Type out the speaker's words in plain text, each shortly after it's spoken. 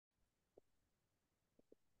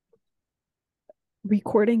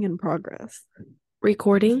Recording in progress.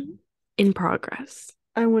 Recording in progress.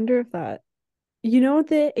 I wonder if that, the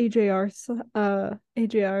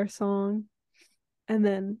AJR song, and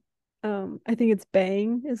then I think it's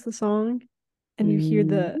Bang is the song, and Mm,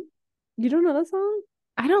 you don't know that song?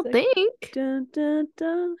 I It's don't like think. dun dun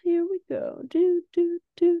dun, here we go. Do do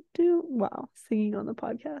do do. Wow, singing on the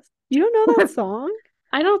podcast. You don't know that song?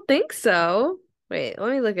 I don't think so. Wait,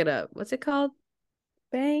 let me look it up. What's it called?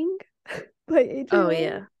 Bang by Oh AJR.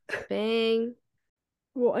 yeah. Bang.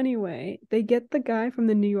 Well, anyway, they get the guy from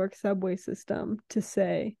the New York subway system to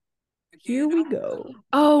say, "Here we go."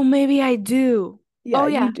 Oh, maybe I do. Yeah, Oh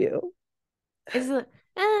you yeah. do. Is it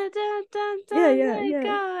dun, dun, Yeah, dun, yeah, let yeah.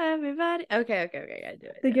 go, everybody. Okay, I do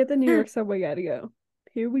it They get the New now. York subway guy to go,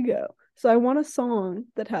 "Here we go." So I want a song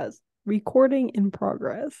that has recording in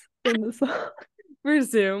progress in the song. For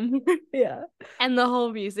Zoom. Yeah, And the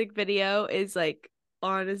whole music video is like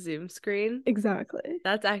on a Zoom screen. exactly.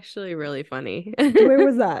 That's actually really funny. Where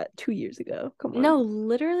was that? 2 years ago. Come on. No,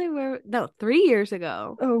 literally no, 3 years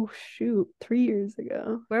ago. Oh, shoot. 3 years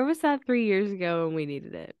ago. Where was that 3 years ago when we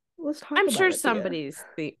needed it? Let's talk I'm about sure it,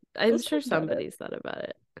 Thea. I'm Let's sure talk about it. somebody's thought about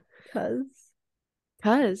it. Because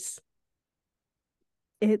 'Cause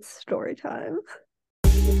it's story time.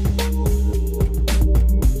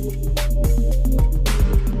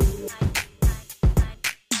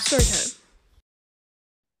 story time.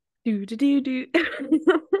 Do do do do.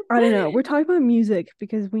 I don't know. We're talking about music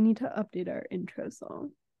because we need to update our intro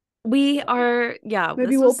song. We So are, yeah,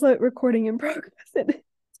 maybe we'll put recording in progress in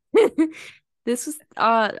it. this was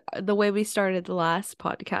the way we started the last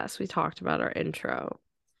podcast. We talked about our intro,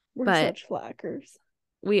 We're but such slackers.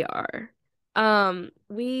 we are.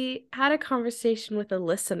 We had a conversation with a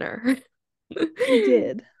listener. We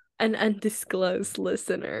did. An undisclosed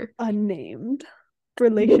listener. Unnamed.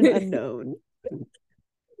 Relation unknown.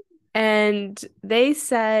 And they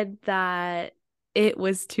said that it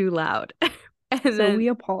was too loud. And So we then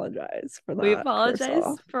apologize for we that curse apologize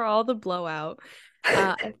off. for all the blowout.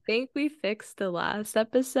 I think we fixed the last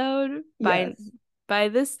episode. Yes, By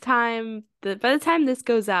the time this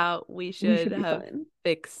goes out, we we should should be have fine.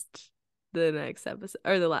 fixed the next episode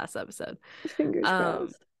or the last episode. Fingers Um,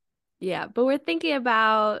 crossed. yeah, but we're thinking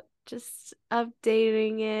about just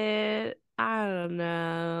updating it. I don't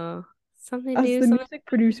know. Something As new, the something music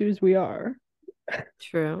producers we are,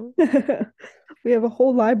 true. we have a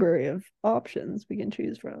whole library of options we can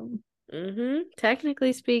choose from.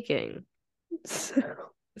 Technically speaking. So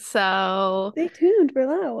So stay tuned for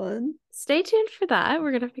that one. stay tuned for that.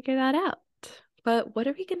 We're gonna figure that out. But what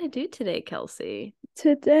are we gonna do today, Kelsey?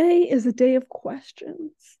 Today is a day of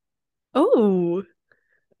questions. Oh,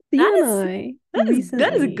 Thea that and is I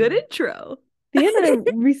that is a good recently, intro. Thea and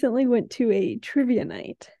I recently went to a trivia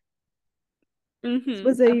night. This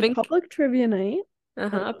was a Up in public trivia night,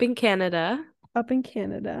 up in Canada. up in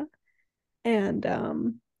Canada, and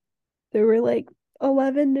there were like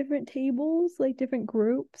 11 different tables, like different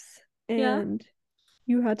groups, Yeah. and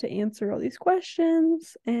you had to answer all these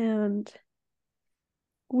questions, and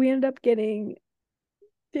we ended up getting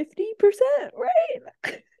 50%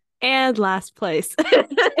 right. And last place.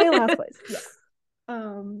 And last place. Yeah. But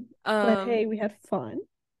Um, hey, we had fun.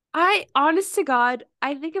 I honest to God,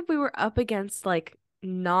 I think if we were up against like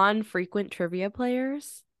non-frequent trivia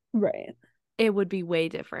players, Right. it would be way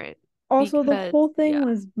different Also, the because whole thing yeah,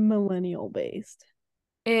 was millennial based.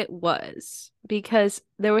 it was because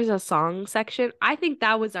there was a song section. I think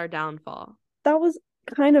that was our downfall. That was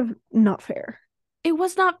kind of not fair. It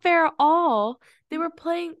was not fair at all. They were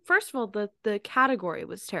playing, first of all, the category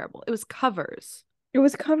was terrible. It was covers. It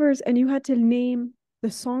was covers, and you had to name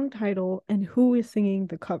the song title and who is singing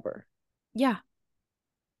the cover. Yeah,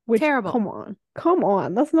 Which, terrible. come on. Come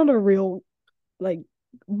on. That's not a real, like,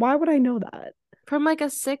 why would I know that? From like a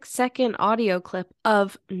 6-second audio clip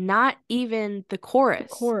of not even the The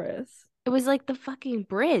chorus. chorus. It was like the fucking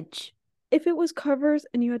bridge. If it was covers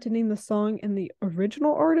and you had to name the song and the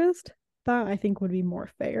original artist, that I think would be more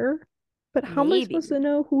fair. But how am I supposed Maybe. to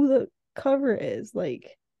know who the cover is?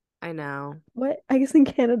 Like, I know. what? I guess in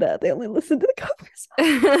Canada they only listen to the covers.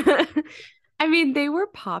 I mean, they were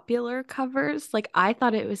popular covers. Like I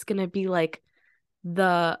thought it was gonna be like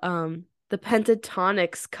the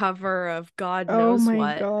Pentatonics cover of God Oh knows my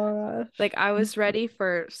what. gosh. Like I was ready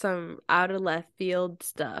for some out of left field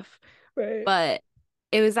stuff. Right. But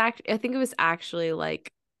I think it was actually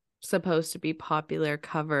like supposed to be popular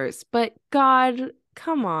covers. But God,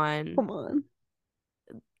 come on. Come on.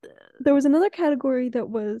 There was another category that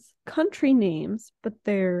was country names, but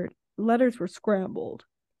their letters were scrambled.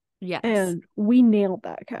 Yes. And we nailed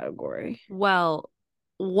that category. Well,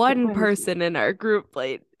 So one minus one. person in our group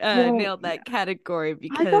played Well, nailed yeah. that category I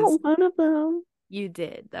because got one of them you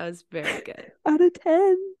did. That was very good. out of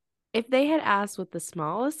 10. If they had asked what the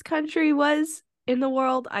smallest country was in the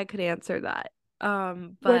world, I could answer that.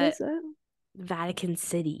 What But is it? Vatican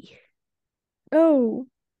City. Oh,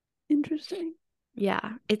 interesting.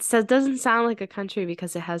 Yeah, it says doesn't sound like a country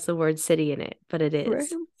because it has the word city in it, but it Right.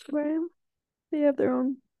 is. Right. They have their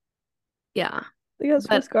own. Yeah. They got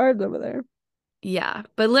Swiss But guards over there. yeah,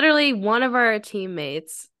 but literally one of our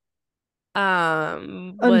teammates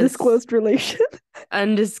was Undisclosed relation. I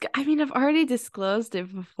mean, I've already disclosed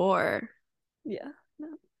it before. Yeah. No.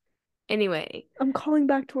 Anyway, I'm calling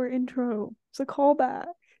back to our intro. It's a callback.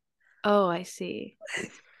 oh, I see.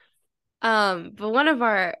 But one of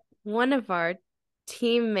our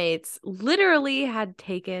teammates literally had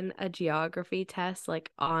taken a geography test like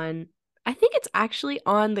on I think it's actually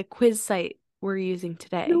on the quiz site we're using No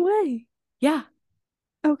today. way. Yeah,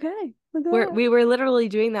 Okay. Look at we're that. we were literally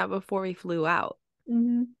doing that before we flew out,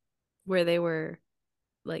 Mm-hmm. where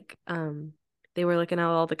like they were looking at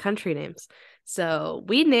all the country names. So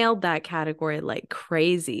we nailed that category like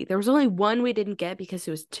crazy. There was only one we didn't get because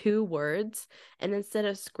it was two words, and instead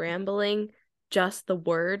of scrambling just the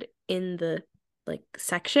word in the like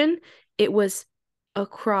section, it was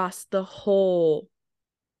across the whole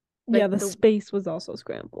Yeah, like the space was also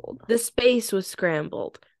scrambled. the space was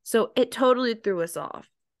scrambled. So it totally threw us off.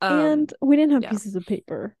 And we didn't have Yeah. pieces of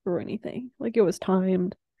paper or anything. Like it was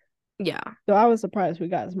timed. Yeah. So I was surprised we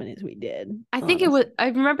got as many as we did, honestly. I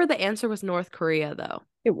remember the answer was North Korea though.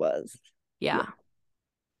 It was. Yeah. Yeah.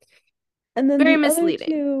 And then Very the other misleading.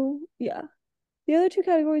 two, yeah. The other two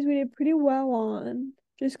categories we did pretty well on.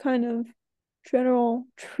 Just kind of general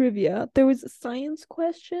trivia. There was a science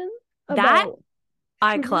question That about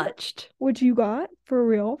I sugar, clutched. which you got for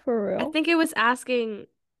real, for I real. think it was asking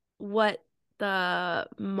what the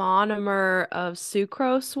monomer of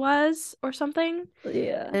sucrose was or something,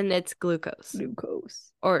 Yeah, and it's glucose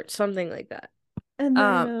glucose. or something like that. And then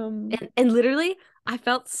Um, and literally, I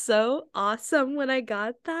felt so awesome when I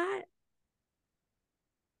got that.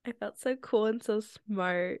 I felt so cool and so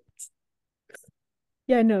smart.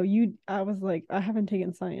 yeah, no, you I was like, I haven't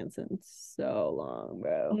taken science in so long,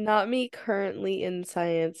 bro. Not me currently in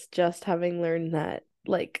science, just having learned that,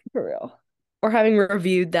 like, For real. or having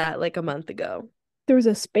reviewed that like a month ago. There was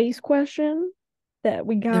a space question that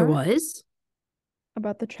we There got was?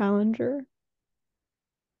 about the Challenger.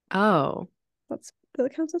 Oh,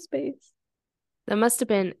 That counts as space. that must have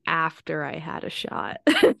been after I had a shot.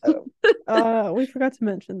 Oh. We forgot to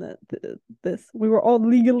mention that this we were all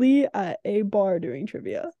legally at a bar doing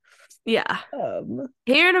trivia. Yeah. Um,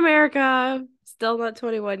 Here in America, still not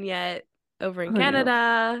 21 yet. Over in I know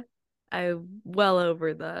Canada, I'm well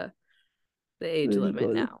over the age limit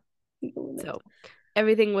legal now. legal limit. So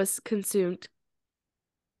everything was consumed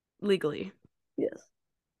legally. Yes,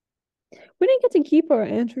 we didn't get to keep our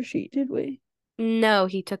answer sheet, did we? No,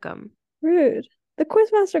 he took them. Rude. The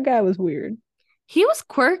quizmaster guy was weird. He was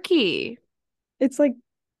quirky. It's like,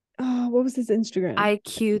 oh, what was his Instagram?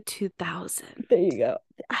 IQ 2000. There you go.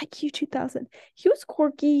 IQ 2000. He was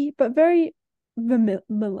quirky, but very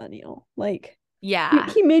millennial. Like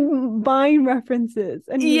Yeah. he made Vine references,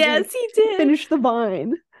 and he was like, Yes, he did. finish the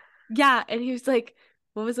Vine. Yeah, and he was like,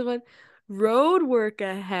 what was the one? Road work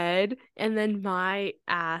ahead. And then my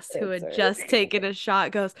ass, who had Answer. just taken a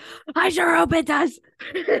shot, goes, I sure hope it does.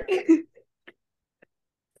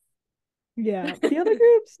 Yeah, the other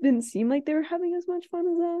groups didn't seem like they were having as much fun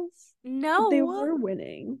as us, but they No, were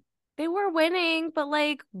winning. they were winning, but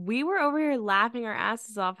like we were over here laughing our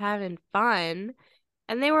asses off, having fun.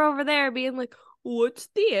 And they were over there being like, what's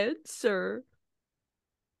the answer?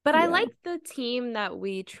 But I Yeah, liked the team that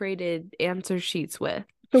we traded answer sheets with.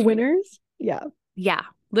 the winners. Yeah, Yeah,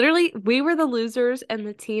 literally, we were the losers, and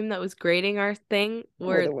the team that was grading our thing were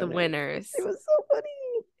were the the winners. It winners. was so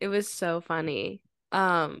funny. It was so funny.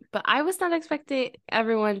 But I was not expecting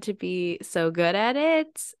everyone to be so good at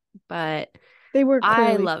it, but They were I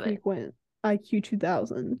clearly love it. frequent IQ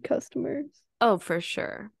 2000 customers. Oh, for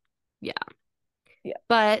sure. Yeah. Yeah,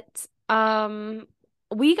 But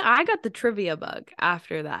I got the trivia bug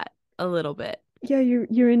after that a little bit. yeah,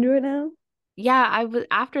 you're into it now. Yeah, I was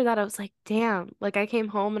after that I was like, damn. Like I came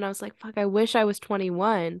home and I was like, fuck, I wish I was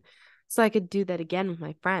 21 so I could do that again with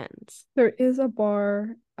my friends. There is a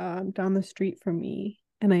bar down the street from me,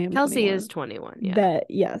 and I am Kelsey is 21. 21, yeah. That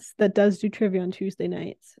yes, that does do trivia on Tuesday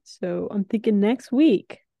nights. So I'm thinking next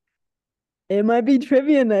week it might be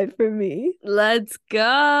trivia night for me. Let's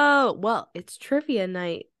go. Well, it's trivia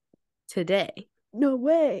night today. No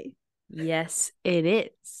way. Yes, it is.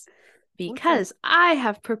 What's up? Because I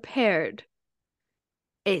have prepared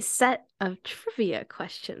a set of trivia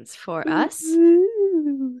questions for us.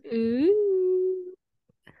 Ooh, Ooh.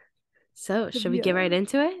 So, should we get trivia. right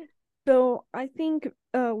into it? So I think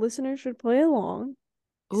listeners should play along.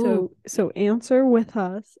 Ooh. So answer with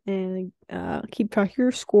us and keep track of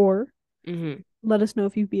your score. Hmm. Let us know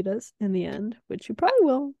if you beat us in the end, which you probably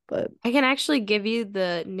will, but I can actually give you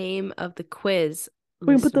the name of the quiz,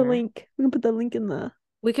 we can put the listener. link. We can put the link in the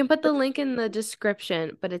We can put the link in the description.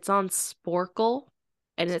 description, but it's on Sporkle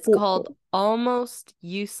and it's called Sporkle. Almost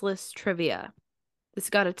Useless Trivia. It's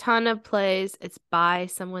got a ton of plays. It's by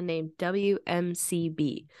someone named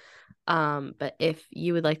WMCB. But if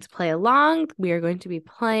you would like to play along, we are going to be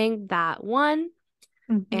playing that one.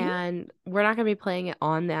 Mm-hmm. And we're not going to be playing it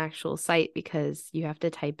on the actual site because you have to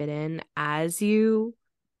type it in as you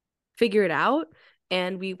figure it out.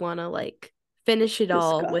 And we want to like finish it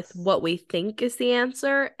all with Discuss. what we think is the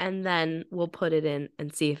answer. And then we'll put it in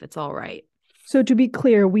and see if it's all right. So to be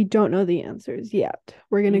clear, we don't know the answers yet.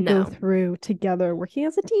 We're gonna go No. through together, working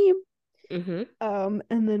as a team. Mm-hmm.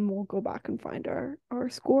 And then we'll go back and find our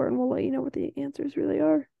score, and we'll let you know what the answers really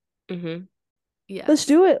are. Mm-hmm. Let's Yes.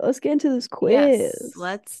 do it. Let's get into this Yes. quiz.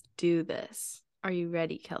 Let's do this. Are you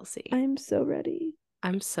ready, Kelsey? I'm so ready.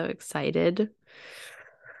 I'm so excited.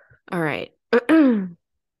 All right.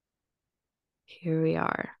 Here we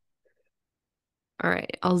are. All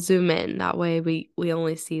right. I'll zoom in. That way we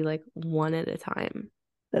only see like one at a time.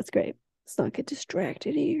 That's great. Let's not get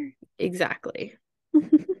distracted here. Exactly.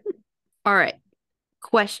 All right.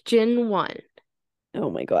 Question one. Oh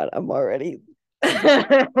my God, I'm already. All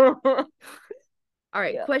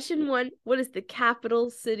right. Yeah. Question one. What is the capital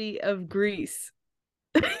city of Greece?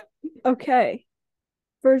 Okay.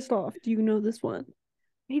 First off, do you know this one?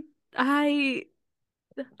 I I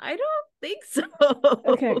I don't think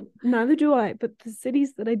Okay, so. neither do I, but the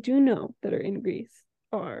cities that I do know that are in Greece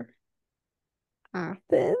are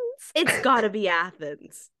Athens. It's gotta be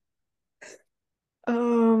Athens.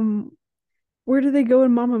 Um, where do they go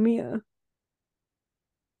in Mamma Mia?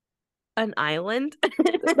 An island?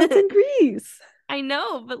 That's in Greece. I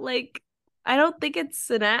know, but like, I don't think it's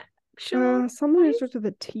an actual Something that place. starts with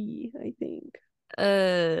a T, I think.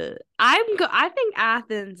 I think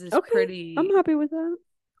Athens is Okay, I'm pretty. happy with that.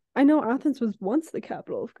 I know Athens was once the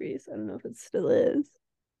capital of Greece. I don't know if it still is.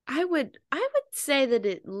 I would say that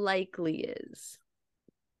it likely is.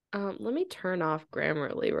 Let me turn off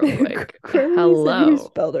Grammarly real quick. Grammarly said you Hello.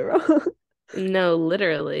 spelled it wrong. No,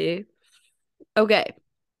 literally. Okay.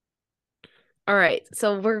 All right.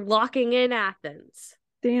 So we're locking in Athens.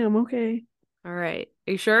 Damn, okay. All right.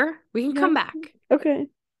 Are you sure? We can Yeah, come back. okay.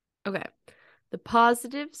 Okay. The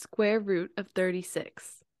positive square root of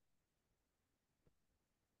 36.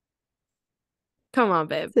 Come on,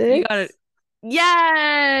 babe. You got it. 6,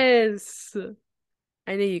 Yes!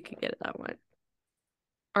 I knew you could get that one.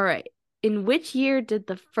 All right. In which year did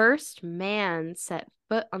the first man set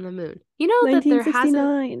foot on the moon? You know that there hasn't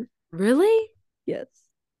 1969. really? Yes.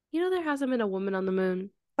 You know there hasn't been a woman on the moon?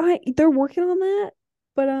 They're working on that,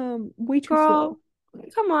 but way too slow. Girl,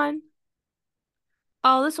 come on.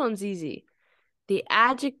 Oh, this one's easy. The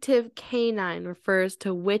adjective canine refers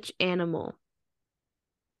to which animal?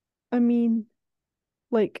 I mean,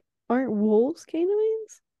 like, aren't wolves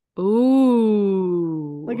canines?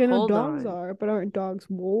 Ooh, Like I know hold dogs on. are, but aren't dogs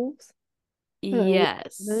wolves? Aren't wolves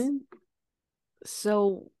Yes. canine?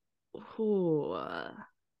 So, ooh, I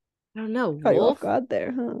don't know. Caught you off Wolf? guard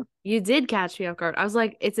there, huh? You did catch me off guard. I was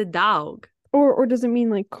like, it's a dog. Or does it mean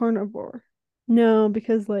like carnivore? No,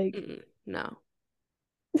 because like No.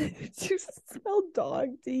 you spell dog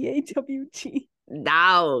DAWG.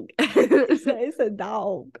 Dog. It's a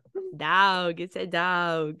dog. Dog. It's a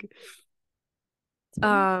dog. It's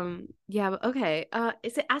funny. Yeah, but okay.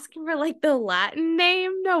 Is it asking for like the Latin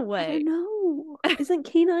name? No I don't way. know. Isn't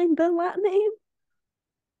canine the Latin name?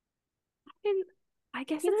 And I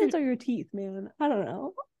guess it's Canines an are your teeth, man. I don't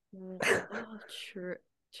know. oh true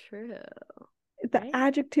true. The Right?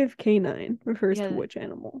 adjective canine refers to Yeah, which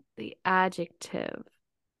animal? the adjective.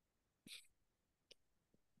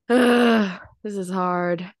 This is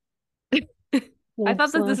hard. I Wolf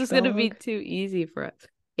thought that this slash was gonna be dog. too easy for us.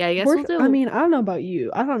 Yeah, I guess we'll I do mean, I don't know about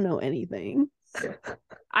you. I don't know anything.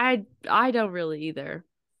 I don't really either.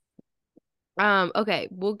 Okay,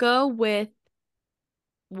 we'll go with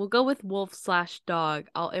wolf slash dog.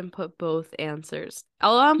 I'll input both answers.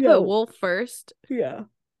 I'll input Yo, wolf first yeah.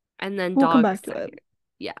 and then We'll come dog back to it. second.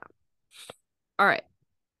 Yeah. All right.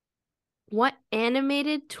 What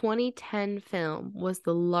animated 2010 film was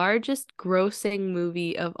the largest grossing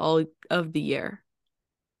movie of all of the year?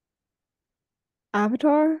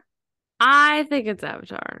 Avatar? I think it's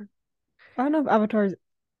Avatar. I don't know if Avatar's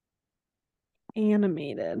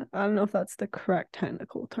animated. I don't know if that's the correct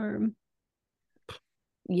technical term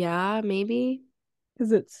Yeah, maybe.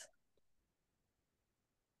 because it's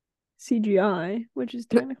CGI, which is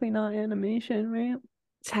technically not animation, right?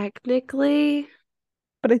 Technically,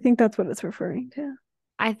 But I think that's what it's referring to.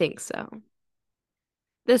 I think so.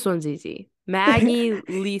 This one's easy. Maggie,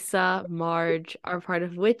 Lisa, Marge are part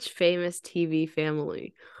of which famous TV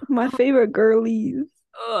family? My favorite girlies.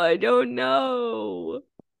 Oh, I don't know.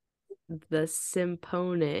 The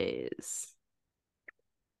Simpones.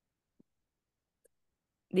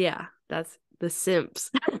 Yeah, that's the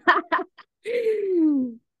Simps.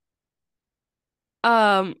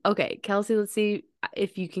 Okay, Kelsey, let's see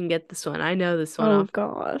if you can get this one. I know this one Oh off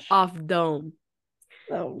gosh. off dome.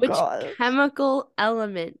 Oh Which gosh. chemical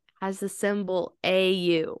element has the symbol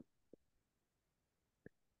AU?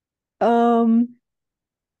 Um,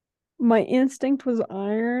 my instinct was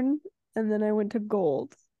iron, and then I went to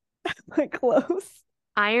gold. Like close.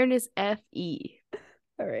 Iron is Fe.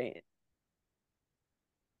 All right.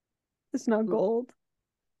 It's not gold.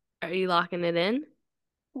 Are you locking it in?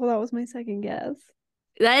 Well, that was my second guess.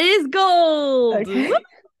 That is gold. Woo! Okay.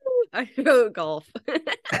 I wrote golf.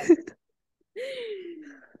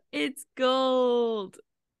 It's gold.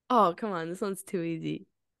 Oh, come on. This one's too easy.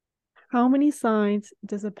 How many sides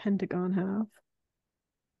does a pentagon have?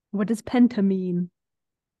 What does penta mean?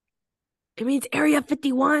 It means Area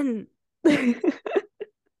 51. That's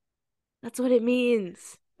what it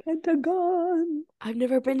means. Pentagon. I've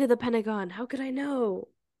never been to the Pentagon. How could I know?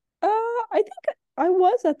 I think I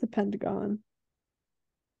was at the Pentagon.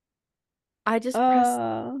 I just pressed.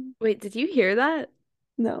 Uh, Wait, did you hear that?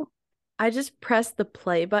 no. I just pressed the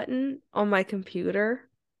play button on my computer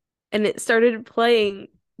and it started playing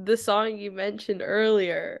the song you mentioned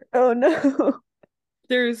earlier Oh no.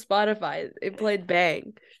 through Spotify. It played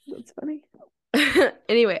Bang. That's funny.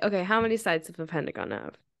 Anyway, okay, how many sides does a pentagon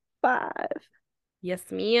have? 5. Yes,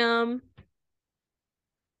 ma'am.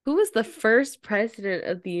 Who was the first president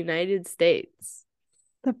of the United States?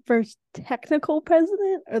 The first technical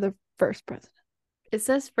president or the first president? It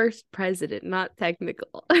says first president, not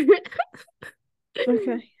technical.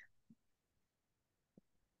 Okay.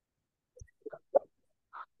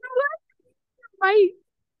 Right.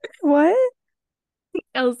 What?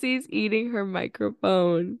 Elsie's eating her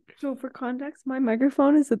microphone. So for context, my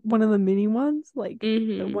microphone is one of the mini ones, like the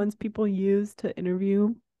Mm-hmm. ones people use to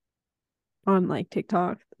interview on like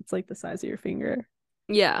TikTok. It's like the size of your finger.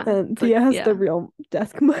 Yeah. And It's like, Tia has the yeah. real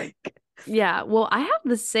desk mic. Yeah. Well, I have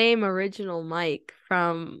the same original mic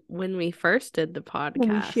from when we first did the When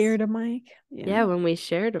we podcast. shared a mic. Yeah, Yeah. when we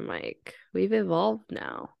shared a mic. We've evolved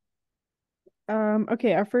now.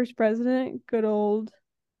 Okay, our first president, good old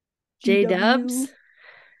J Dubs? GW.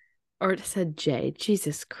 Or it said J.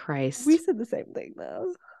 Jesus We Christ. said the same thing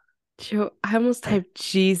though. Joe, I almost typed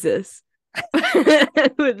Jesus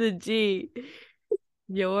with a G.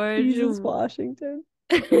 George. Jesus Washington.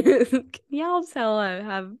 Can y'all tell I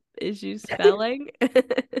have issues spelling?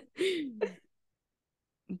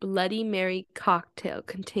 Bloody Mary cocktail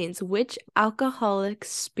contains which alcoholic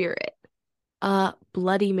spirit?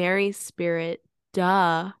 Bloody Mary spirit.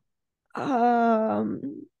 Duh.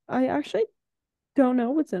 I actually don't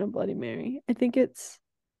know what's in a Bloody Mary. I think it's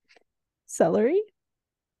celery,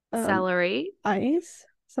 um, Celery, ice,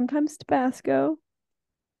 sometimes Tabasco,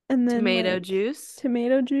 and then tomato like juice.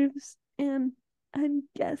 tomato juice, and I'm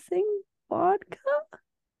guessing vodka.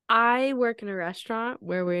 I work in a restaurant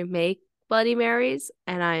where we make Bloody Marys,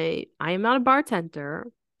 and I am not a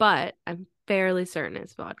bartender, but I'm fairly certain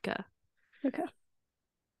it's vodka. Okay.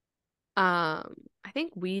 I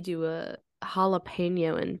think we do a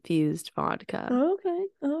jalapeno infused vodka Okay.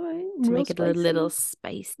 All right. to Real make it a little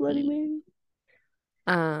spicy Bloody spicy. Mary.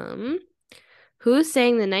 Um, who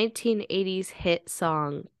sang the 1980s hit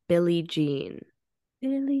song Billie Jean?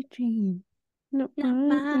 Billie Jean. No, Not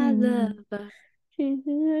my lover, she's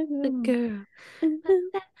the girl, but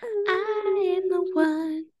that I am the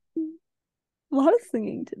one. a lot of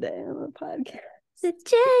singing today on the podcast. The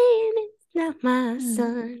Jane is not my Mm.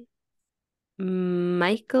 son.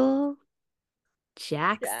 Michael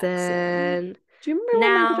Jackson. Jackson. Do you remember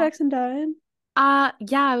when Michael Now, Jackson died?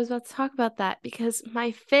 yeah, I was about to talk about that because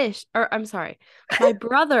my fish, or I'm sorry, my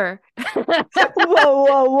brother, Whoa,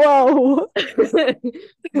 whoa, whoa.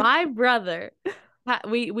 my brother,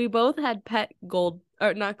 we both had pet gold,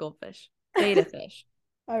 or not goldfish, betta fish.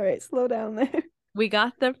 All right, slow down there. We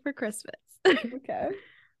got them for Christmas. Okay.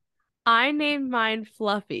 I named mine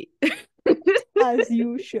Fluffy. As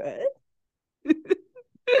you should.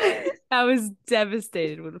 I was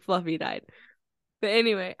devastated when Fluffy died. But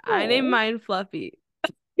anyway, I named Oh. mine Fluffy.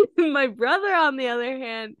 My brother, on the other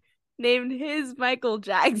hand, named his Michael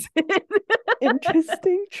Jackson.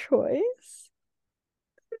 Interesting choice.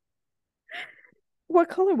 What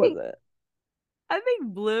color was it? I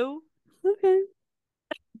think blue. Okay.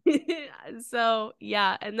 So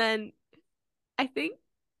yeah, and then I think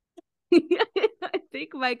I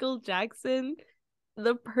think Michael Jackson,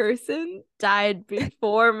 the person, died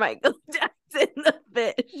before Michael Jackson, the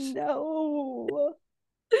fish. No.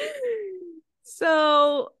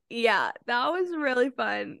 So yeah, that was really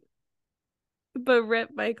fun. But rip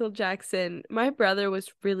Michael Jackson. My brother was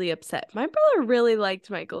really upset. My brother really liked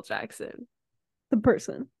Michael Jackson. The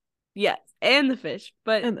person Yes, and the fish,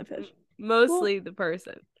 but and the fish. Well, mostly the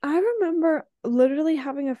person. I remember literally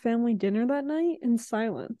having a family dinner that night in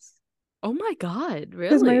silence Oh my God,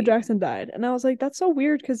 because Michael really? Jackson died. And I was like, that's so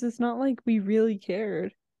weird because it's not like we really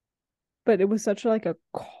cared. But it was such like a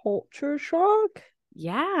culture shock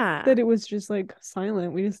Yeah. that it was just like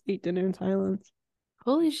silent. We just ate dinner in silence.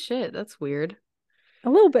 Holy shit, that's weird. A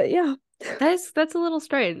little bit, yeah. That's a little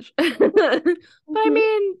strange. But I Mhm.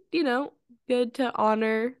 mean, good to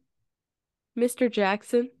honor Mr.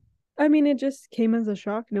 Jackson. I mean, it just came as a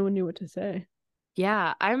shock. No one knew what to say.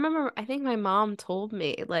 Yeah, I remember I think my mom told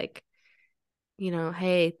me like,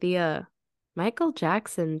 hey, Thea, Michael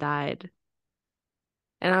Jackson died.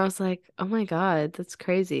 And I was like, "Oh my God, that's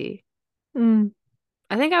crazy." Mm,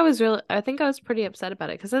 I think I was pretty upset about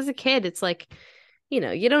it because as a kid, it's like, you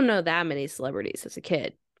don't know that many celebrities as a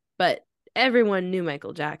kid, but everyone knew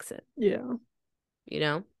Michael Jackson, yeah. you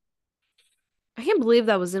know? I can't believe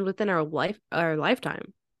that was in within our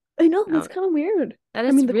lifetime. I know, that's No, kind of weird. that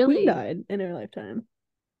I mean, is the Queen really, died in her lifetime.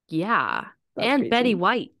 yeah. That's And Betty crazy.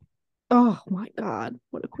 White. Oh my God,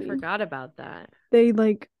 what a I queen. forgot about that. They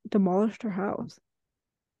like demolished her house.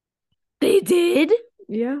 They did?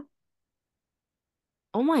 Yeah.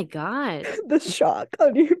 Oh my God. The shock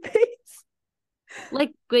on your face.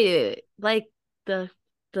 Like, wait, like the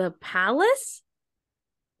the palace?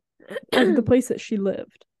 The place that she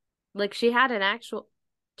lived. Like she had a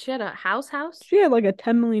house? She had like a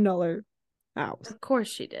 $10 million house. Of course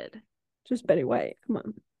she did. Just Betty White. Come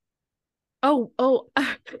on. Oh.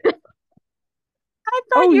 I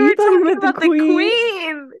thought Oh, you you were thought you talking meant the about the Queen?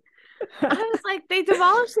 queen. I was like, they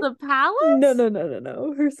demolished the No, palace? no, no, no,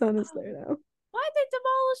 no. Her son is there now. Why'd they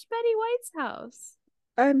demolish Betty White's house?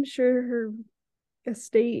 I'm sure her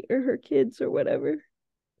estate or her kids or whatever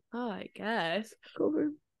Oh, I guess. took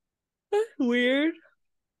over. Weird.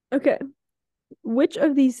 Okay. Which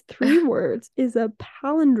of these three words is a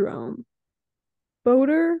palindrome?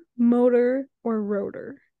 Boater, motor, or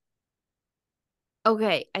rotor?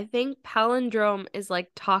 Okay, I think palindrome is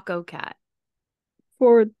like taco cat.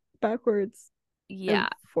 Forward, backwards, and Yeah,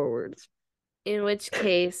 forwards. in which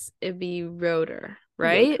case it'd be rotor,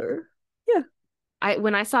 right? Rotor. Yeah. I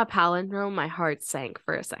when I saw palindrome, my heart sank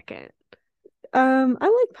for a second. I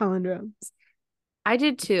like palindromes. I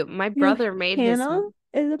did too. My You know, brother made his Hannah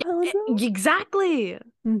is a palindrome. exactly.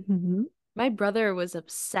 Mm-hmm. My brother was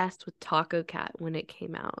obsessed with Taco Cat when it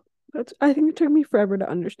came out. That's. I think it took me forever to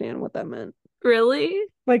understand what that meant. Really?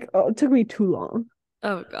 Like, oh, it took me too long.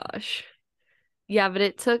 Oh gosh. Yeah, but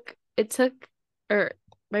it took or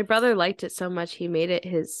my brother liked it so much he made it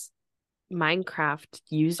his Minecraft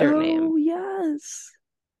username. Oh yes,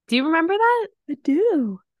 Do you remember that? I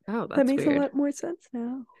do. Oh, That that's makes a weird. lot more sense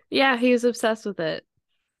now. Yeah, he was obsessed with it.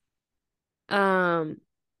 Um,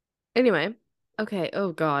 anyway. Okay,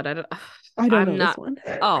 oh God, I don't I don't I'm know this not one.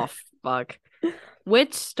 oh fuck.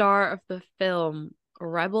 Which star of the film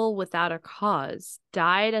Rebel Without a Cause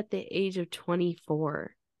died at the age of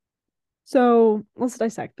 24? So let's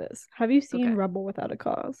dissect this. Have you seen Okay. Rebel Without a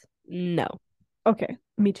Cause? No. Okay,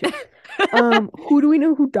 me too. Who do we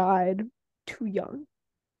know who died too young?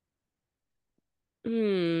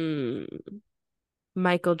 Hmm.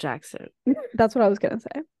 Michael Jackson. That's what I was gonna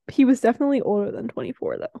say. He was definitely older than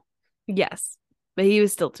 24 though. Yes, but he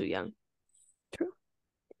was still too young. True.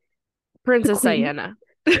 The Princess Queen. Diana.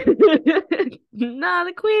 Nah,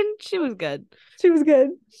 the Queen, she was good. She was good.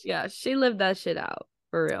 Yeah, she lived that shit out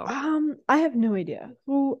for real. I have no idea.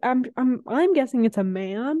 Who I'm guessing it's a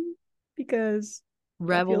man because that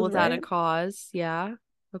Rebel feels Without a right. Cause. Yeah.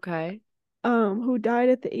 Okay. Who died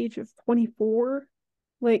at the age of 24.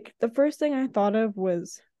 Like the first thing I thought of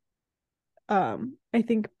was I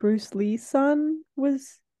think Bruce Lee's son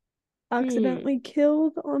was Hmm. accidentally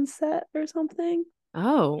killed on set or something.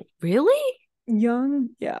 Oh, really? Young,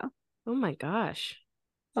 yeah. Oh my gosh.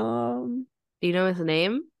 Um, Do you know his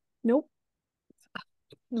name? nope.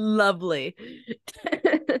 Lovely.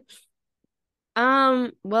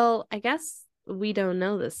 Well, I guess we don't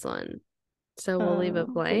know this one. So we'll leave it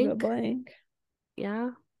Leave it blank. blank. Yeah.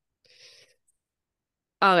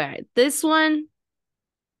 Okay, this one,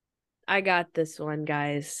 I got this one,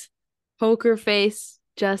 guys. Poker Face,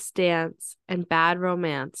 Just Dance, and Bad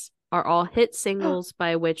Romance are all hit singles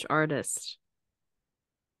by which artist?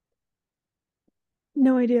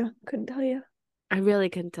 No idea. Couldn't tell you. I really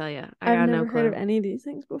couldn't tell you. I I've got no never heard of clue. any of these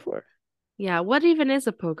things before. Yeah, what even is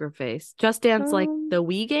a poker face? Just Dance like Um, the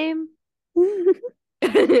Wii game?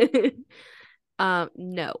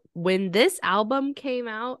 No. When this album came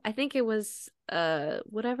out, I think it was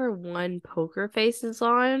whatever one Poker Face is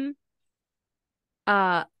on.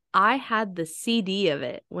 Uh I had the CD of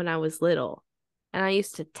it when I was little, and I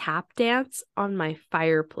used to tap dance on my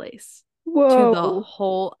fireplace to the whoa.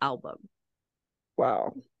 whole album.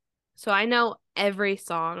 Wow. So I know every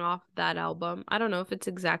song off that album. I don't know if it's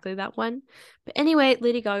exactly that one. But anyway,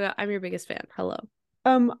 Lady Gaga, I'm your biggest fan. Hello.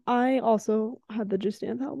 I also had the Just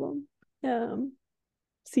Dance album. Um,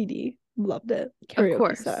 CD. Loved it. Of Karaoke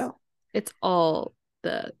course. style. It's all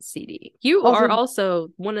the CD. You are Also, also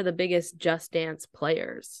one of the biggest Just Dance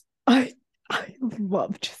players. I I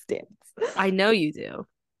love Just Dance. I know you do.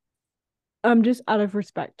 Just out of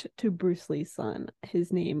respect to Bruce Lee's son,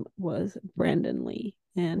 his name was Brandon Lee,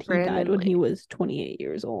 and he died Brandon when he Lee. was 28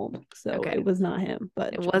 years old. So Okay. it was not him,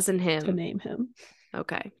 but It just wasn't to him. name him.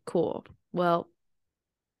 Okay, cool. Well,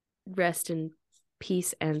 rest in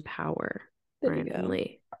peace and power, There you Brandon go.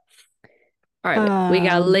 Lee. All right, we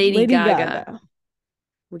got Lady Lady Gaga. Gaga.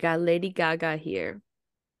 We got Lady Gaga here.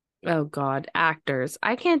 Oh God, actors.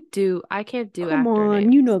 I can't do Come actor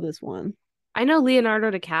on, you know names. this one. I know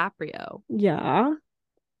Leonardo DiCaprio. Yeah.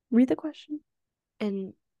 Read the question.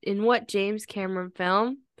 And in what James Cameron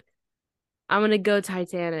film? I'm gonna go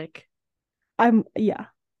Titanic. Yeah.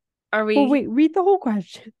 Are Well, we? wait, read the whole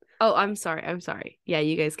question. Oh, I'm sorry. I'm sorry. Yeah,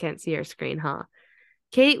 you guys can't see our screen, huh?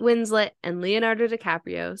 Kate Winslet and Leonardo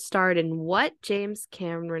DiCaprio starred in what James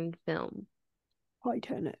Cameron film?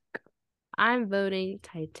 Titanic. I'm voting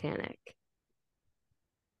Titanic.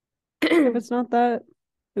 If If it's not that,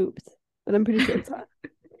 oops. But I'm pretty sure it's that.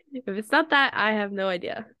 it's not that, I have no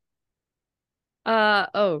idea.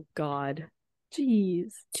 Oh God.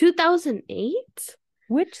 Jeez. 2008?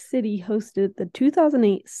 Which city hosted the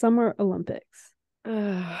 2008 Summer Olympics?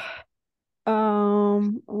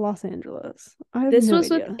 Los Angeles. I have This no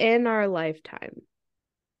was idea. within our lifetime.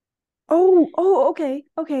 Okay,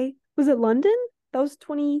 okay. Was it London? That was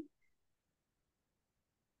 20.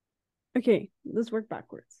 Okay, let's work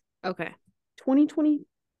backwards. Okay. 2020.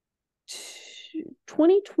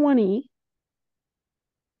 2020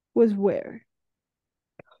 was where?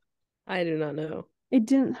 I do not know. It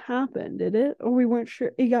didn't happen, did it? Or we weren't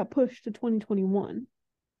sure. It got pushed to 2021.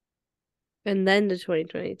 And then to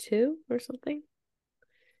 2022 or something.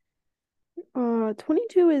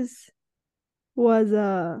 22 is was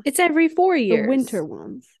It's every four the winter years.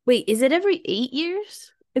 ones. Wait, is it every 8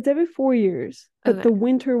 years? It's every 4 years, but Okay. the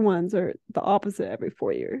winter ones are the opposite every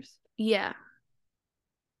 4 years. Yeah.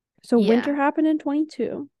 So winter Yeah. happened in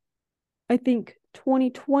 22. I think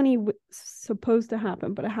 2020 was supposed to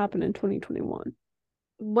happen, but it happened in 2021.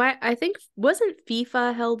 What I think wasn't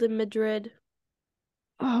FIFA held in Madrid?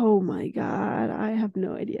 Oh my God, I have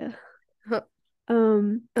no idea. Huh.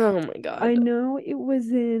 Um, Oh my I God. know it was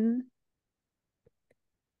in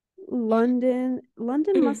London.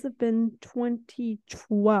 London must have been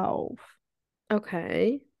 2012,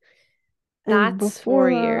 Okay. and That's before four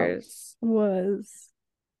that years. was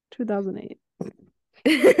 2008.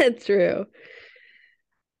 True.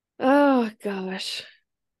 Oh gosh.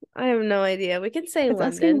 I have no idea. We can say It's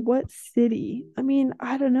asking London. what city. I mean,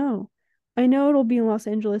 I don't know. I know it'll be in Los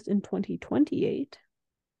Angeles in 2028,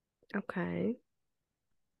 Okay.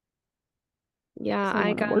 Yeah, so I I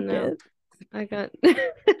want to got work no. it. I got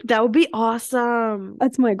that would be awesome.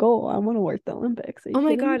 That's my goal. I want to work the Olympics. Are you Oh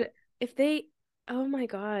my kidding? God. If they Oh my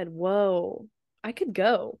God. Whoa. I could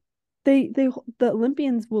go. They the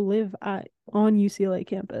Olympians will live at on UCLA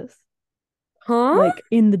campus, Huh? like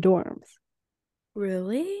in the dorms.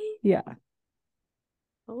 Really? Yeah.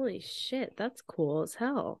 Holy shit, that's cool as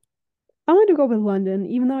hell. I want to go with London,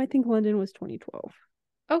 even though I think London was 2012.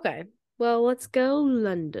 Okay. Well, let's go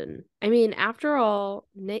London. I mean, after all,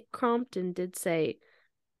 Nick Crompton did say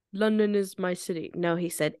London is my city. No, he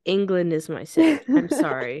said England is my city. I'm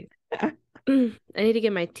sorry. I need to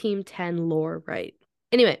get my Team 10 lore right.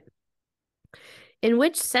 Anyway, in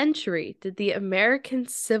which century did the American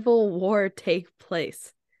Civil War take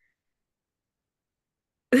place?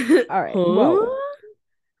 All right. Huh? Well,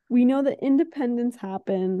 we know that independence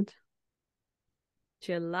happened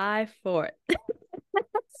July 4th,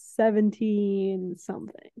 17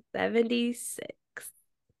 something. 76.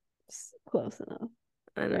 Close enough,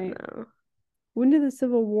 I don't right? know. When did the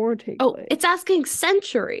Civil War take Oh, it's place? asking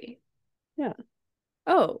century. Yeah.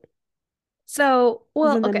 Oh, so, It was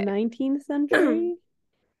well, in the okay. 19th century?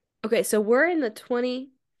 Okay, so we're in the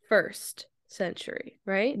 21st century,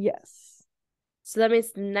 right? Yes. So that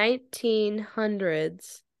means the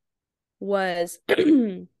 1900s was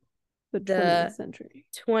the The 20th century.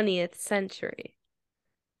 20th century.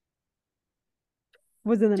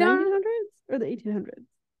 Was it the John, 1900s or the 1800s?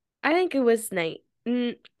 I think it was night.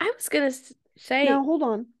 I was gonna Now, say, hold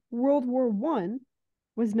on. World War One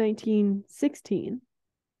was 1916.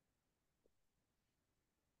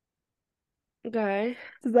 okay.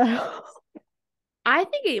 Does that help? I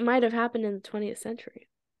think it might have happened in the 20th century.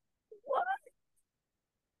 What?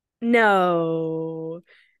 No.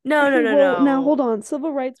 No, no, Okay, no, well, now hold no. on.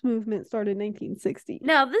 Civil rights movement started in 1960.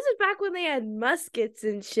 No, this is back when they had muskets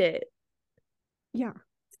and shit. Yeah,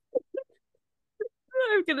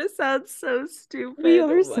 I'm gonna sound so we stupid.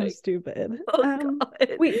 are Oh so my, stupid. oh God.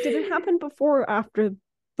 Wait, did it happen before or after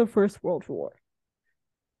the First World War?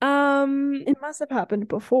 Um, It must have happened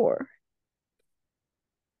before.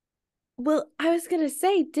 well, I was gonna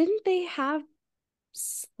say, didn't they have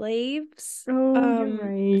slaves Oh, you're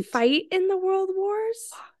right. fight in the world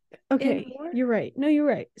wars? In Okay, war? you're right. No, you're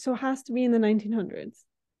right. So it has to be in the 1900s.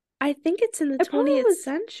 I think it's in the It probably 20th was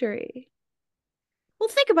century. Well,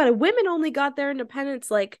 think about it. Women only got their independence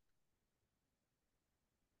like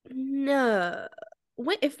no.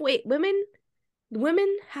 If wait,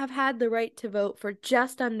 women have had the right to vote for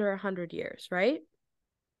just under 100 years, right?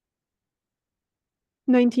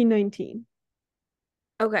 1919.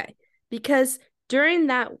 Okay. Because during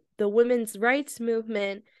that the women's rights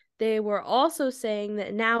movement, they were also saying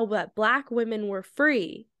that now that black women were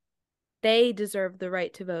free, they deserve the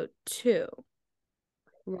right to vote too,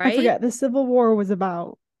 I right? forget. The Civil War was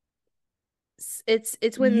about It's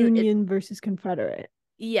when it Union versus Confederate.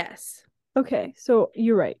 yes. Okay, so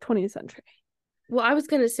you're right. 20th century. Well, I was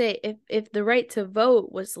gonna say if the right to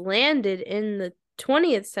vote was landed in the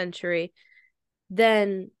 20th century,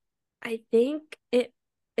 then I think it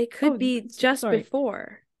could Oh, be just sorry.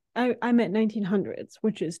 before. I meant 1900s,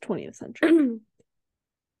 which is 20th century.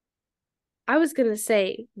 I was gonna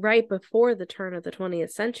say right before the turn of the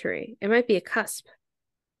 20th century. It might be a cusp.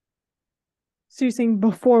 So you're saying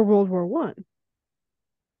before World War One?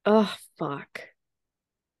 Oh fuck.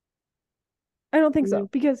 I don't think so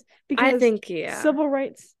Mm, because I because think yeah. civil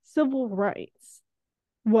rights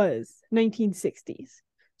was 1960s.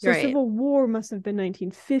 So Right. Civil War must have been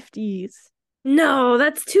 1950s. No,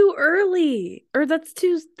 that's too early. Or that's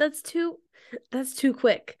too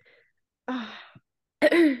quick. Ah,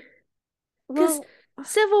 Because well,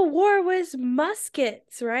 Civil War was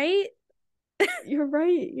muskets, right? you're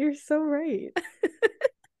right. You're so right.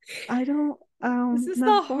 I don't This is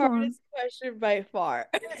now the hold on. hardest question by far.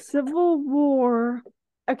 Civil War.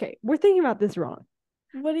 Okay, we're thinking about this wrong.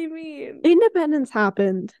 What do you mean? Independence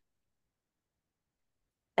happened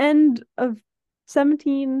end of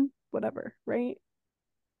 17 whatever, right?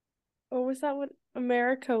 Or was that when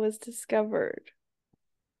America was discovered?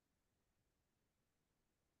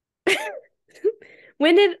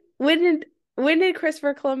 When did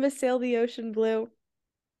Christopher Columbus sail the ocean blue?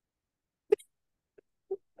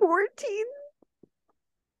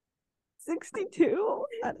 1462?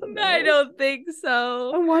 I don't I know. don't think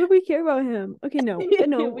so. And why do we care about him? Okay, no,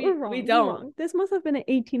 no, we're We wrong. We're don't. wrong. This must have been an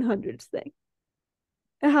 1800s thing.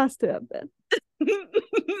 It has to have been.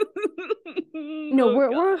 No, Oh we're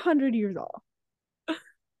God. 100 years off.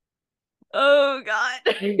 Oh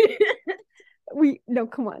God. We no,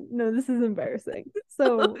 come on. No, this is embarrassing.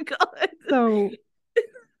 Oh God. So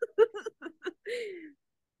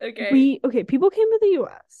Okay. okay, people came to the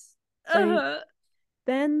US, right? Uh-huh.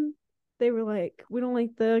 Then they were like, we don't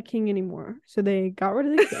like the king anymore. So they got rid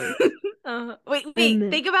of the king. Wait, And wait.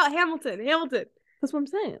 then Think about Hamilton. Hamilton. that's what I'm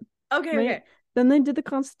saying, Okay, right? okay. Then they did the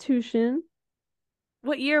Constitution,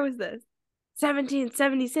 What year was this?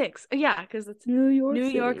 1776. Oh, yeah, because it's New York New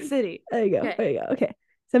York City. City. There you go. Okay. There you go. Okay.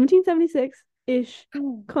 1776-ish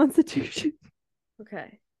Constitution.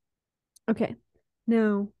 Okay. Okay.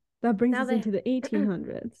 Now that brings Now us they into the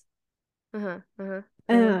 1800s uh-huh, uh-huh, uh-huh.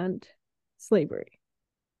 and slavery.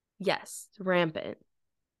 Yes, rampant.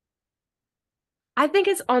 I think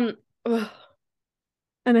it's on ugh,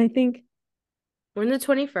 And I think we're in the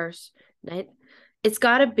 21st. Night. It's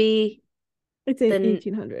gotta be it's in the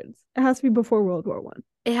 1800s. It has to be before World War One.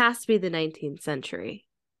 it has to be the 19th century.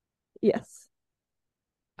 Yes.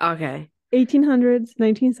 Okay. 1800s,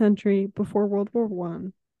 19th century, before World War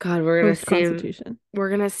One, God, post Constitution. we're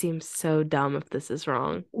gonna seem so dumb if this is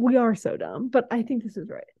wrong. We are so dumb, but I think this is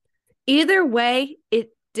right. Either way,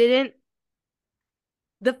 it didn't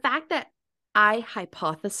the fact that I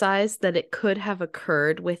hypothesized that it could have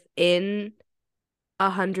occurred within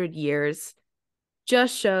 100 years.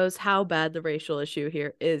 Just shows how bad the racial issue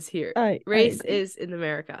here is here. I Race agree. is in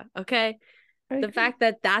America, okay? I The agree. fact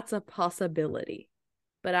that that's a possibility.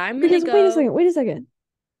 But I'm gonna Because wait a second, go. wait a second.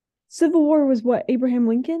 Civil War was what? Abraham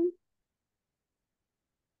Lincoln?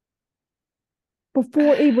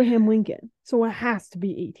 Before Abraham Lincoln. So it has to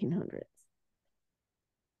be 1800s.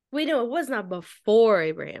 Wait, no, it was not before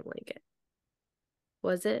Abraham Lincoln,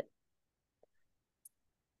 was it?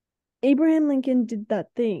 Abraham Lincoln did that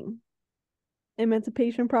thing,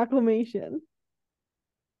 Emancipation Proclamation.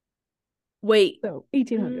 Wait. So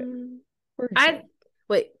 1800 Mm, for I sure.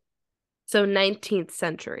 wait. So 19th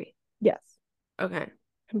century. Yes, Okay.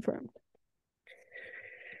 confirmed.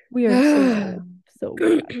 We are so, so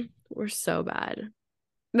bad. We're so bad.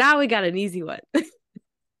 Now we got an easy one.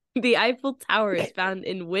 The Eiffel Tower is found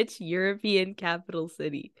in which European capital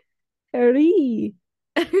city? Harry.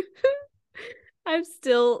 I'm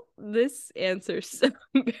still, this answer's so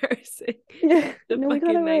embarrassing. The No, we got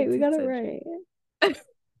it fucking right. We 19th got it century. right.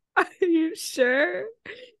 Are you sure?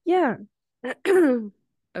 Yeah.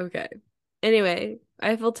 Okay. Anyway,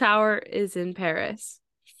 Eiffel Tower is in Paris.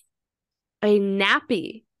 A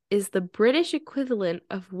nappy is the British equivalent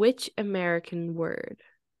of which American word?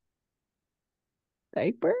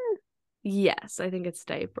 Diaper? Yes, I think it's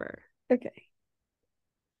diaper. Okay.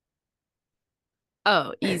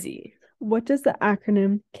 Oh, easy. What does the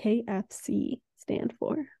acronym KFC stand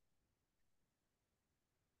for?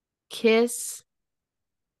 Kiss,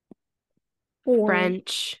 For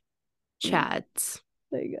French, mm, Chads.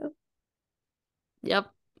 there you go.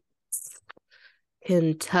 Yep.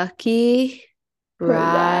 Kentucky Fried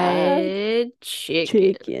Fried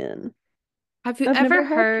Chicken. chicken. Have you I've ever never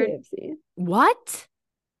had heard KFC. what?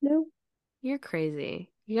 No, You're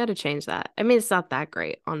crazy. You got to change that. I mean, it's not that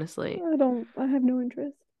great, honestly. I don't. I have no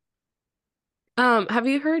interest. Have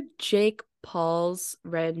you heard Jake Paul's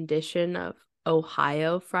rendition of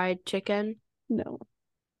Ohio Fried Chicken? No,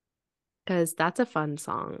 Because that's a fun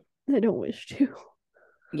song. I don't wish to.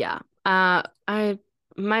 Yeah. I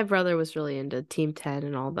my brother was really into Team 10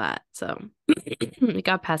 and all that, so it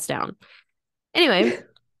got passed down. Anyway,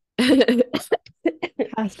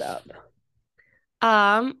 Passed up.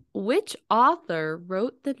 which author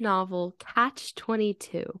wrote the novel Catch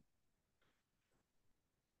 22?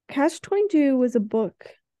 Catch 22 was a book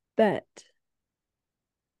that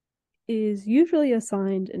is usually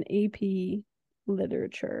assigned an AP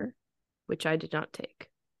literature, Which I did not take.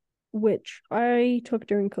 which I took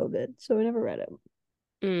during COVID, so I never read it.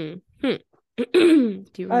 Mm.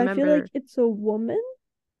 Do you I feel like remember? it's a woman.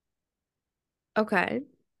 Okay,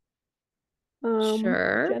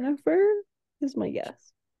 sure. Jennifer is my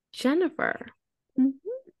guess. Jennifer. Mhm.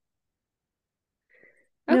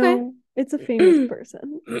 Okay. No, it's a famous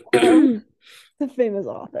person. The famous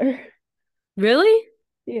author. Really?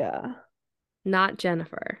 Yeah, Not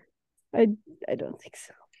Jennifer. I I don't think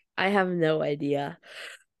so. I have no idea.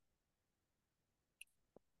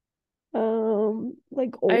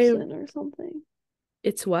 Like I Olsen or something.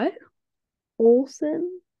 It's what?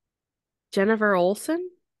 Olsen? Jennifer Olson?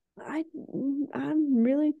 I I'm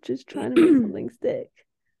really just trying to make something stick.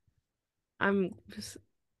 I'm just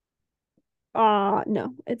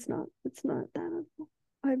No, it's not. It's not that at all.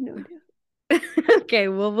 I have no okay,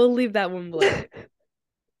 well we'll leave that one blank. idea.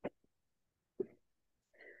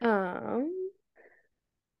 Um,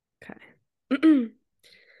 okay.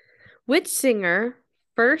 Which singer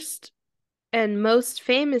first and most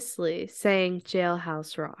famously sang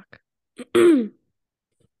Jailhouse Rock?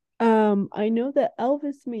 I know that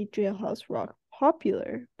Elvis made Jailhouse Rock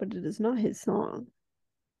popular, but it is not his song.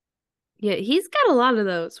 Yeah, he's got a lot of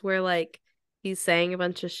those where like he sang a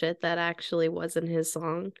bunch of shit that actually wasn't his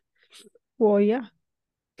song. Well, yeah,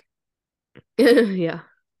 Yeah.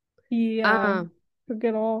 he Um, took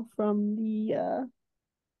it all from the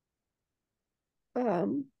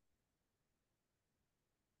um.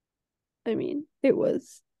 I mean, it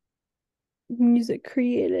was music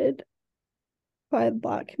created by the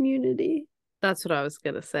Black community, that's what I was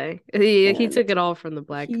gonna say. He and took it all from the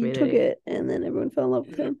Black he took community. it, and then everyone fell in love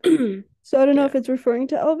with him. So I don't know Yeah. if it's referring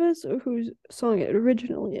to Elvis or whose song it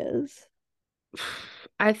originally is.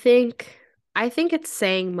 I think I think it's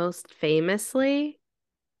saying most famously.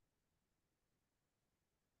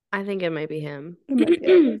 I think it might be him. It might be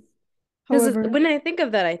Elvis. Because However, when I think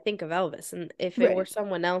of that, I think of Elvis, and if it were right.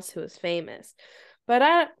 someone else who was famous, but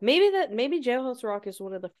I maybe Jailhouse Rock is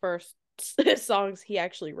one of the first songs he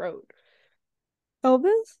actually wrote.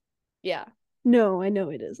 Elvis? Yeah, No, I know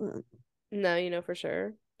it isn't. no, you know for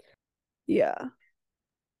sure. Yeah.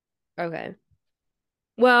 Okay,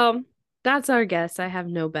 well. That's our guess. I have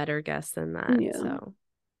no better guess than that. Yeah. So,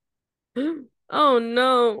 oh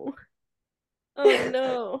no. Oh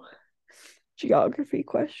no. Geography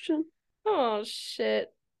question. Oh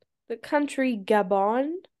shit. The country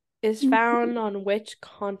Gabon is Mhm. found on which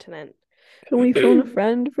continent? Can we phone a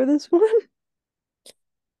friend for this one?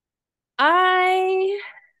 I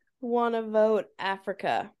want to vote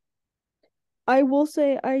Africa. I will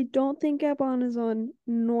say I don't think Gabon is on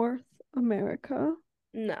North America.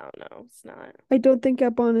 No, no, it's not. I don't think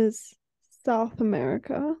Gabon is South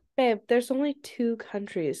America. Babe, there's only two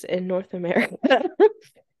countries in North America.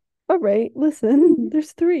 All right, listen,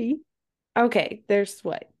 there's three. Okay, there's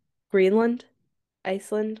what? Greenland,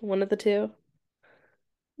 Iceland, one of the two.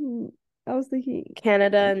 Hmm, I was thinking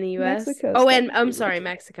Canada and the US. Mexico's Oh, and I'm technically. sorry,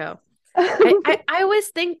 Mexico. I always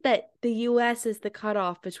think that the US is the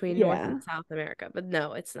cutoff between North Yeah. and South America, but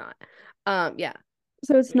no, it's not. Yeah.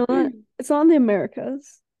 So it's not in the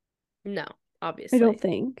Americas, No, I don't obviously.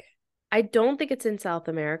 think. I don't think it's in South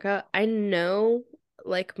America. I know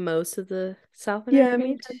like most of the South Yeah, American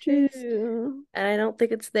me countries, too. and I don't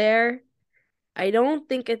think it's there. I don't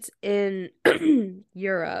think it's in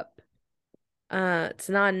Europe. It's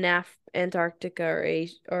not in Antarctica or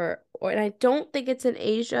Asia and I don't think it's in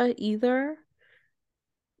Asia either.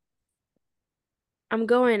 I'm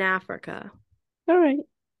going Africa. All right,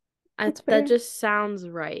 I that's that fair. just sounds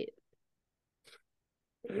right.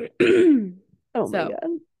 Oh my So,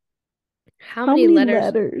 God. how How many many letters?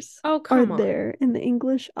 letters Oh, are come on. there in the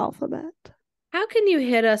English alphabet? How can you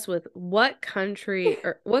hit us with what country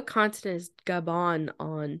or what continent is Gabon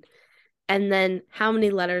on? And then how many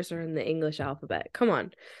letters are in the English alphabet? Come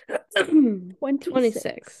on. 26.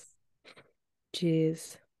 26.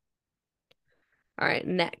 Jeez. All right,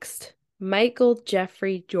 next. Michael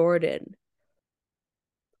Jeffrey Jordan.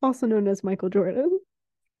 Also known as Michael Jordan.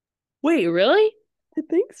 Wait, really? I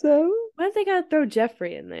think so. Why did they gotta throw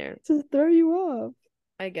Jeffrey in there? To throw you off.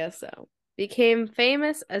 I guess so. Became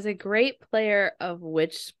famous as a great player of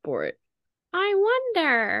which sport? I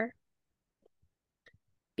wonder.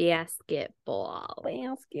 Basketball.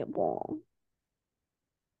 Basketball.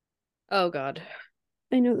 Oh God.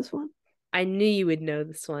 I know this one. I knew you would know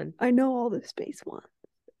this one. I know all the space ones.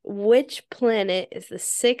 Which planet is the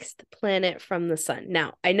sixth planet from the sun?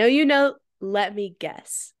 Now, I know you know. Let me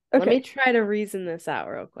guess. Let me Okay, try to reason this out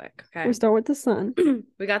real quick, we okay? start with the sun.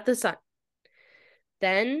 We got the sun.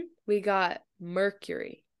 Then we got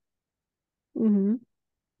Mercury, Mm-hmm.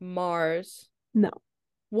 Mars. No.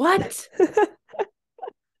 What?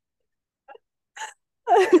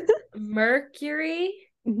 Mercury?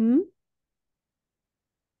 Mm-hmm.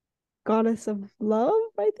 Goddess of love,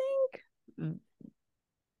 I think.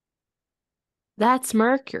 That's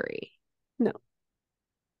Mercury. No.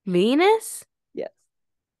 Venus? Yes.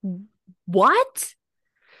 What?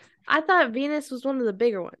 I thought Venus was one of the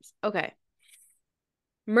bigger ones. Okay.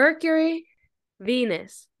 Mercury,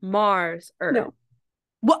 Venus, Mars, Earth. No.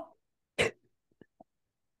 What?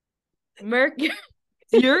 Mercury?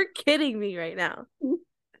 You're kidding me right now.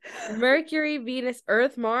 Mercury, Venus,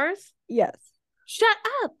 Earth, Mars? Yes. Shut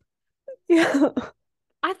up. Yeah.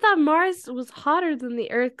 I thought Mars was hotter than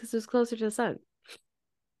the Earth because it was closer to the sun.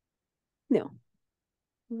 No.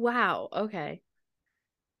 Wow. Okay.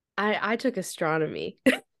 I took astronomy.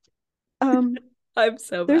 Um, I'm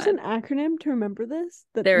so there's an bad. acronym to remember this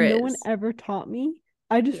that There no one is. ever taught me.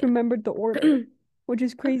 I just Yeah. remembered the order, which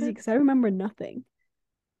is crazy Okay. because I remember nothing.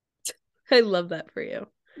 I love that for you.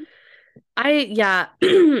 Yeah,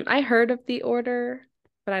 I heard of the order,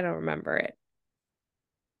 but I don't remember it.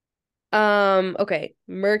 Okay.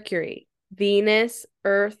 Mercury, Venus,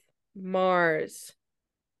 Earth, Mars.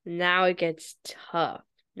 Now it gets tough.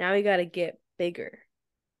 Now we gotta get bigger.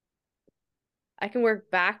 I can work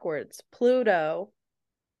backwards. Pluto.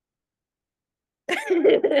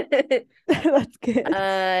 That's good.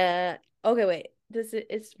 Okay, wait.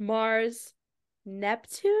 It's Mars,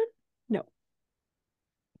 Neptune? No,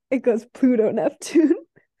 it goes Pluto, Neptune.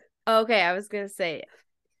 Okay, I was gonna say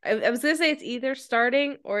I was gonna say it's either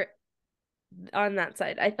starting or on that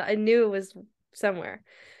side. I knew it was somewhere.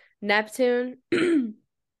 Neptune.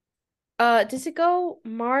 Does it go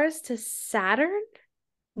Mars to Saturn?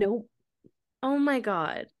 Nope. Oh my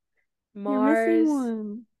God. You're missing Mars,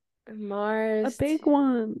 one. A Mars, big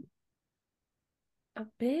one a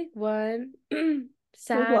big one. with lots of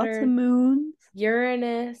Saturn, moons.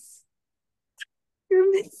 Uranus. You're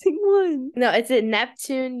missing one. No, it's it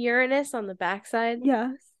Neptune, Uranus on the backside.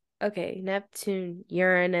 Yes. Okay, Neptune,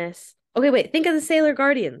 Uranus. Okay, wait, think of the Sailor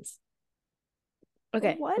Guardians.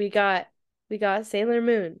 Okay, What? we got Sailor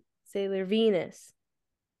Moon, Sailor Venus.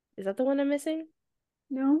 Is that the one I'm missing?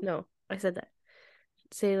 No. No, I said that.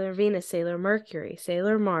 Sailor Venus, Sailor Mercury,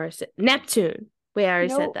 Sailor Mars, Neptune. Wait, I already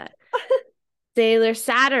said No. that. Sailor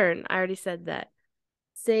Saturn. I already said that.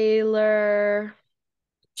 Sailor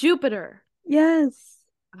Jupiter. Yes.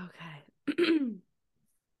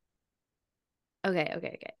 Okay.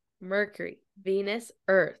 Okay. Mercury, Venus,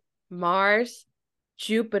 Earth, Mars,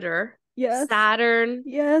 Jupiter, Yes. Saturn,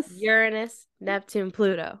 Yes. Uranus, Neptune,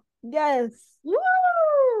 Pluto. Yes. Woo!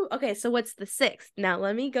 Okay, so what's the sixth? Now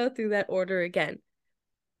let me go through that order again.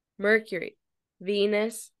 Mercury,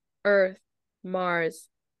 Venus, Earth, Mars.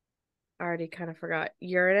 I already kind of forgot.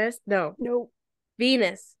 Uranus? No. Nope.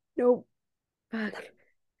 Venus. Nope. Fuck.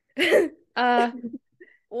 uh,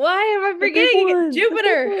 why am I The big forgetting it? one. The big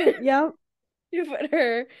Jupiter. one. Yep.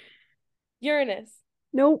 Jupiter. Uranus.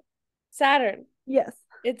 Nope. Saturn. Yes.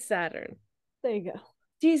 It's Saturn. There you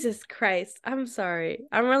Jesus Christ. I'm sorry.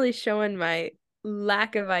 I'm really showing my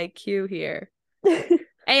lack of IQ here. go.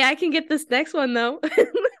 Hey, I can get this next one though.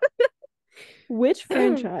 Which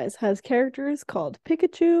franchise has characters called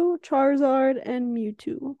Pikachu, Charizard, and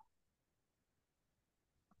Mewtwo?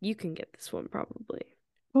 You can get this one probably.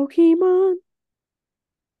 Pokemon.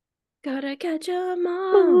 Gotta catch 'em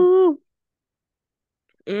all.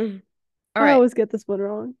 Mom. All I right. always get this one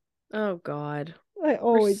wrong. Oh God. I We're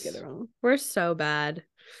always get it wrong. we're so bad.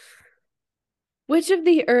 Which of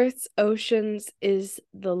the Earth's oceans is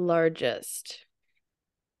the largest?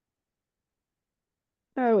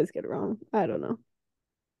 I always get it wrong. I don't know.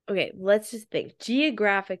 Okay, let's just think.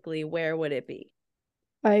 Geographically, where would it be?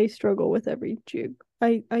 I struggle with every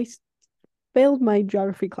I failed my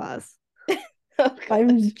geography class. Oh I'm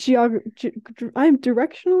gosh. I'm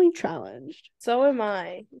directionally challenged. So am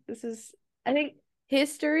I. I think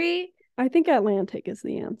history. I think Atlantic is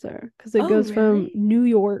the answer because it Oh, goes from really? New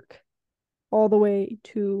York all the way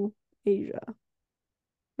to Asia.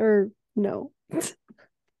 Or no,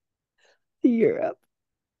 Europe.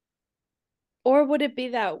 Or would it be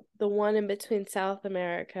the one in between South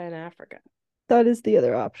America and Africa? That is the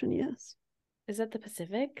other option, yes. Is that the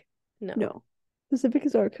Pacific? No. No. Pacific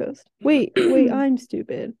is our coast. Wait, I'm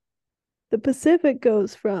stupid. The Pacific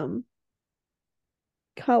goes from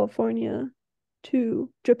California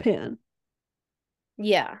to Japan.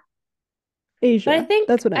 Yeah. But Asia.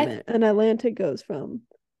 That's what I meant. And Atlantic goes from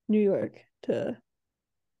New York to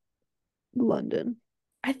London.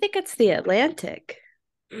 I think it's the Atlantic.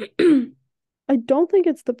 You I don't think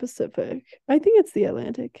it's the Pacific. I think it's the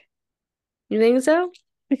Atlantic. think so?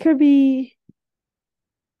 It could be.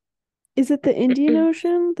 Is it the Indian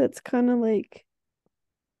Ocean that's kind of like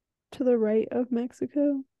to the right of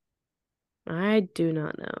Mexico? I do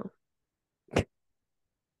not know.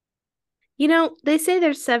 You know, they say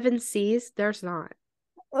there's seven seas. There's not.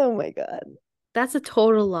 Oh my God. That's a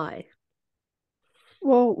total lie.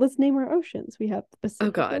 Well, let's name our oceans. We have the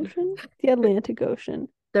Oh Pacific God. Ocean, the Atlantic Ocean.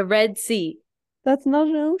 The Red Sea. That's not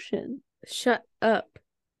an ocean. Shut up.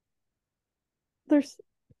 There's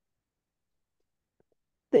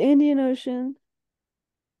the Indian Ocean,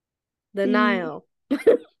 The the Nile.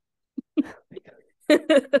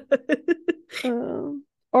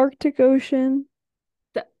 Arctic Ocean.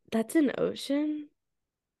 That's an ocean?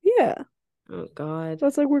 Yeah, Oh God.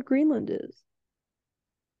 that's like where Greenland is.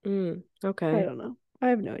 I Okay. don't know. I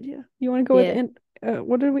have no idea. You want to go with Yeah.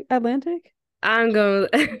 what did we Atlantic? I'm going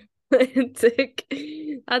with Atlantic.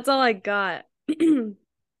 That's all I got.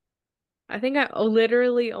 I think I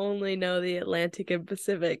literally only know the Atlantic and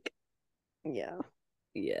Pacific. Yeah.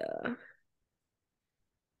 Yeah.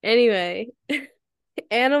 Anyway,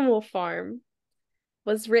 Animal Farm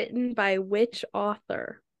was written by which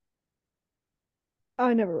author?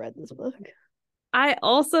 I never read this book. I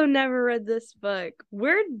also never read this book.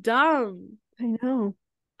 We're dumb. I know.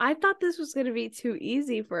 I thought this was going to be too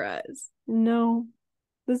easy for us. No.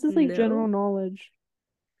 This is like general No. knowledge.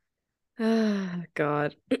 Ah,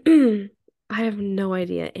 God. I have no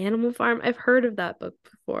idea. Animal Farm? I've heard of that book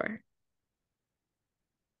before.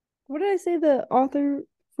 What did I say the author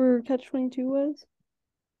for Catch 22 was?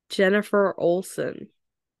 Jennifer Olson.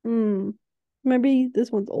 Hmm. Maybe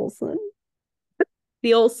this one's Olsen.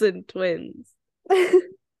 The Olsen twins.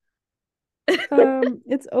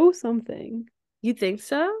 It's O something. You think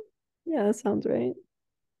so? Yeah, that sounds right.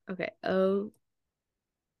 Okay. Oh,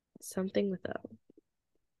 something with O.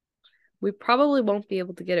 We probably won't be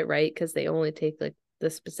able to get it right because they only take like the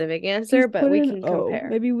specific answer, Just but put we in can O. compare.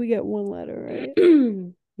 Maybe we get one letter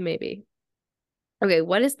right. Maybe. Okay,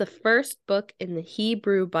 what is the first book in the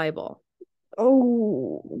Hebrew Bible?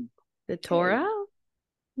 Oh, The okay. Torah?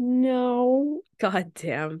 No. God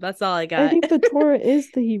damn, that's all I I got. think the Torah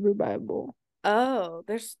is the Hebrew Bible. Oh,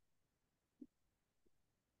 there's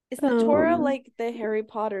Is the Torah Um, like the Harry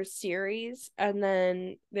Potter series, and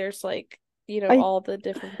then there's like, I all the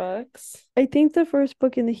different books? I think the first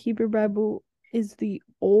book in the Hebrew Bible is the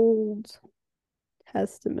Old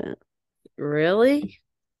Testament. Really?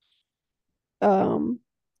 Um,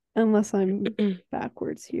 unless I'm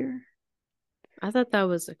backwards here. I thought that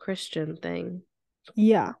was a Christian thing.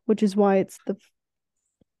 Yeah, which is why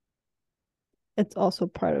it's also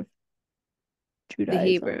part of The Judaism.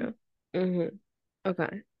 Hebrew. Mm-hmm.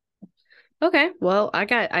 Okay. Okay. Well, I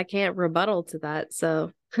can't rebuttal to that,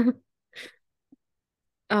 so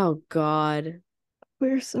oh God.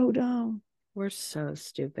 We're so dumb. We're so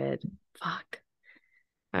stupid. Fuck.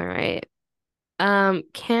 All right.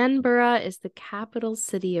 Canberra is the capital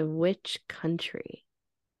city of which country?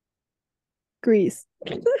 Greece.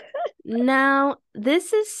 Now,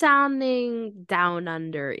 this is sounding down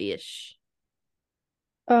under-ish.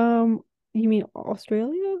 Um, you mean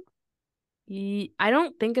Australia? I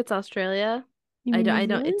don't think it's Australia. You mean New I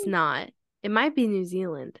don't, it's Zealand? not. It might be New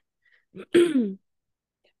Zealand.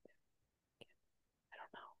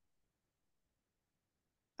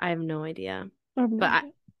 I have no idea. I have no But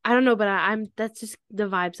idea. I don't know, but that's just the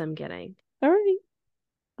vibes I'm getting. All right,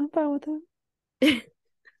 I'm fine with that.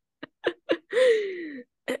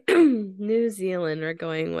 New Zealand we're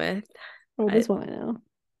going with. Oh, I, this one I know.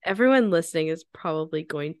 everyone listening is probably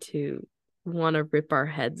going to want to rip our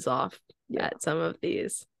heads off Yeah, at some of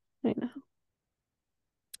these. I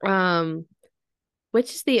know. Um,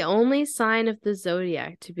 which is the only sign of the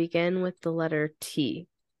zodiac to begin with the letter T?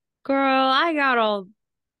 Girl, I got all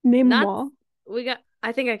Name them not all. we got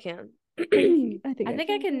I think I can. I think I I think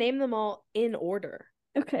I can can too. name them all in order.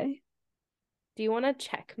 Okay. Do you want to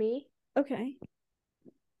check me? Okay.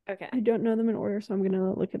 I Okay. don't know them in order, so I'm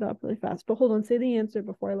gonna look it up really fast. But hold on, say the answer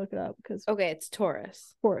before I look it up, because Okay, it's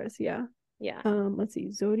Taurus. Taurus, yeah. Yeah. Let's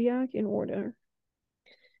see, zodiac in order.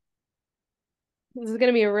 This is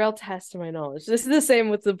gonna be a real test of my knowledge. This is the same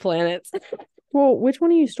with the planets. Well, which one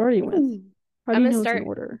are you starting with? How do I'm you gonna know it's in start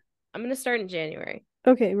order? I'm gonna start in January.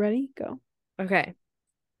 Okay, ready? Go. Okay.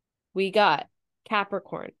 We got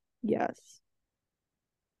Capricorn Yes.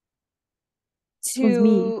 This one's me.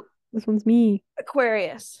 to This one's me.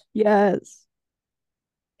 Aquarius. Yes.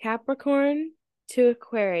 Capricorn to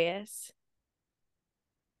Aquarius.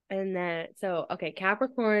 And then okay,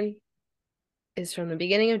 Capricorn is from the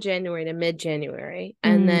beginning of January to mid-January.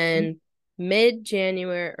 And Mm, then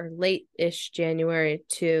mid-January or late-ish January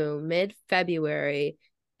to mid-February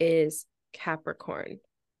is Capricorn.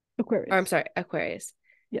 Or I'm Aquarius. sorry, Aquarius.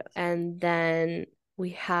 Yes. And then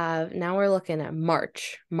now we're looking at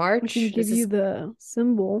March. I can March, give you the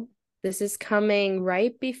symbol. this is coming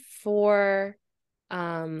right before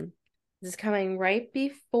um this is coming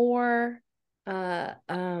uh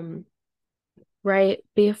um right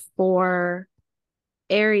before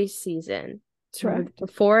Aries season. So Correct.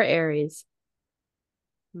 before Aries.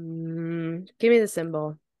 Give me the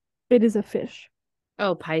symbol. It is a fish.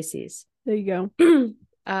 Oh, Pisces. There you go.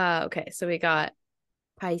 Okay, so we got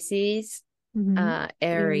Pisces, Mm-hmm. Aries,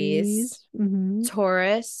 Aries. Mm-hmm.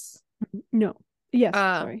 Taurus, No. Yes.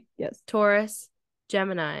 uh, Sorry. Yes. Taurus,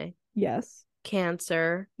 Gemini, Yes.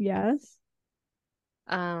 Cancer. Yes.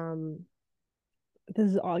 Um,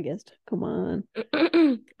 This is August. Come on.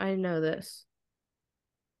 I know this.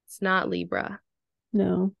 It's not Libra.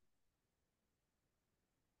 No.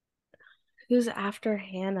 Who's after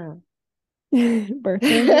Hannah?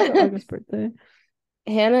 Birthday. What's the August birthday?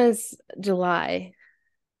 Hannah's July.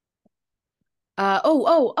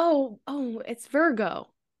 It's Virgo.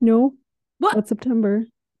 No. What? That's September.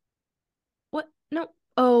 What? No.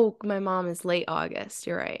 Oh, my mom is late August.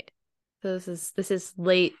 You're right. So this is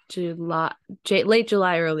late July, late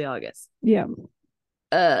July, early August. Yeah.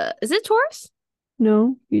 Is it Taurus?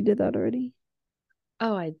 No, you did that already.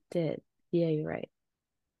 Oh, I did. Yeah, you're right.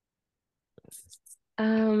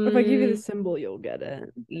 If I give you the Um, symbol, you'll get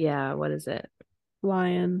it. yeah, what is it?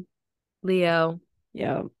 Lion. Leo.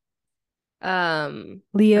 Yeah. Um,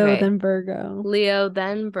 Leo, okay. then Virgo. Leo,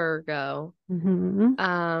 then Virgo. Mm-hmm.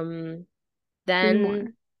 Um, Three more.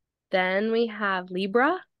 then we have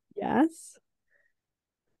Libra. Yes.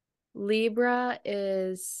 Libra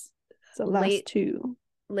is So last late two.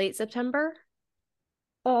 late September.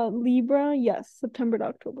 Libra, yes, September to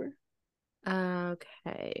October.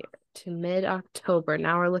 Okay, to mid-October.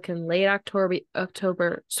 Now we're looking late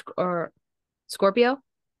October or Scorpio.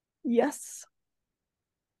 Yes.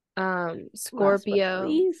 Last but not Scorpio,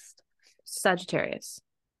 least. Sagittarius.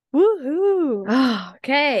 Woohoo! Oh,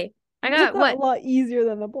 okay. I You did got that a what? lot easier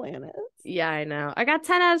than the planets. Yeah, I know. I got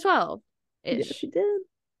 10 out of 12 Yes, ish. you did.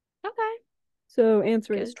 Okay, So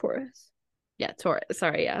answer is good. Taurus. Yeah, Taurus.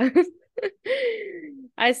 Sorry, yeah.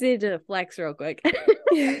 I just need to flex real quick.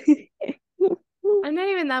 I'm not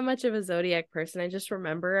even that much of a zodiac person. I just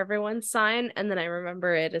remember everyone's sign and then I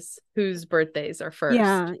remember it as whose birthdays are first.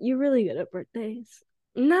 Yeah, you're really good at birthdays.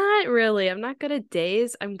 Not really. I'm not good at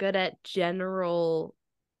days. I'm good at general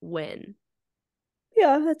win,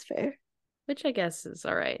 Yeah, that's fair. which I guess is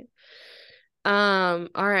all right. All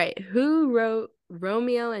right. Who wrote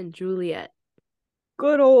Romeo and Juliet?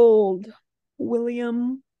 Good old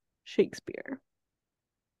William Shakespeare.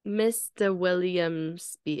 Mr. William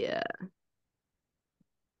Spear.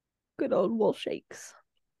 Good old Will Shakes.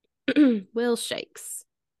 Will Shakes.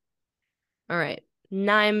 All right.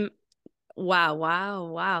 Nine. Wow, wow,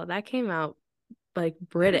 wow. That came out like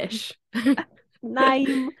British.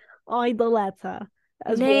 Name either letter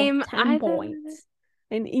as worth Name 10 either. points.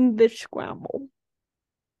 An English scramble.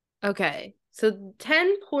 Okay. So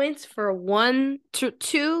 10 points for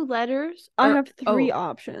two letters I or have three oh,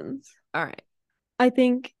 options. all right. I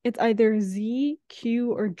think it's either Z,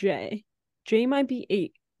 Q, or J. J might be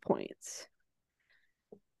 8 points.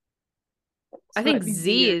 I So think that'd be Z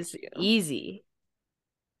Z or is Q. easy.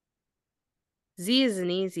 Z is an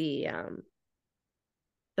easy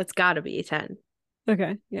that's got to be 10.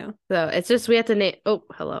 Okay, yeah. So it's just we have to name oh,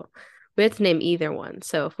 hello. We have to name either one.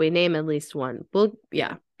 So if we name at least one, we'll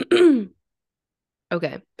yeah.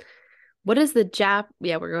 Okay. What is the Jap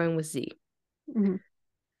yeah, we're going with Z. Mhm.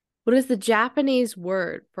 What is the Japanese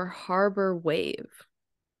word for harbor wave?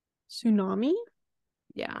 Tsunami?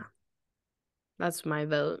 Yeah, that's my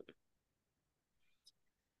vote.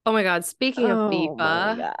 Oh my God, speaking of Oh my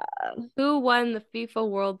FIFA, God. who won the FIFA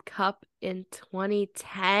World Cup in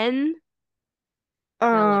 2010?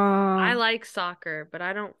 Now look, I Uh, like soccer, but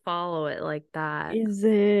I don't follow it like that. is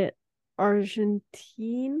it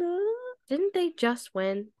Argentina? Didn't they just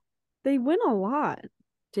win? They win a lot.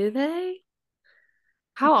 Do they?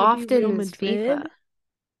 How It could be often Real is FIFA? Madrid.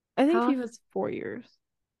 I think How often? FIFA's 4 years.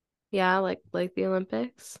 Yeah, like the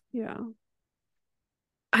Olympics. Yeah.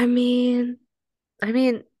 I mean,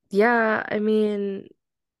 yeah, Could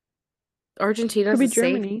Argentina's be a safe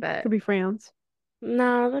Germany. Could bet. be France.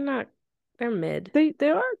 No, they're not. They're mid. They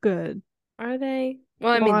are good. Are they?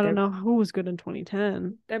 Well, I Well, mean, I don't know who was good in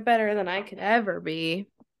 2010. they're better than I could ever be,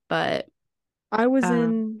 but I was um,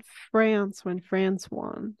 in France when France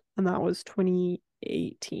won, and that was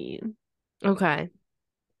 2018. okay.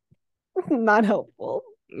 Not helpful.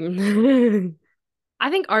 I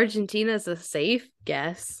think Argentina's a safe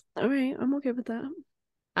guess. All right, I'm okay with that.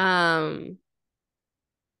 Um,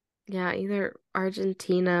 yeah, either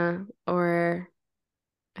Argentina or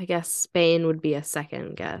I guess Spain would be a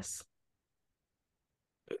second guess.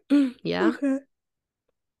 Yeah. Okay.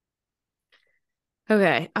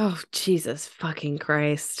 Okay. Oh, Jesus fucking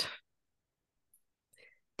Christ.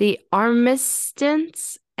 The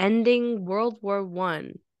armistice ending World War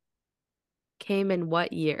One came in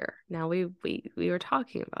what year? Now we were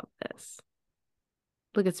talking about this.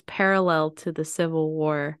 Look, it's parallel to the Civil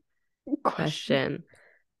War Question.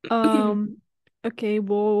 question. Um, okay,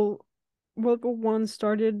 well, World War One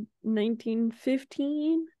started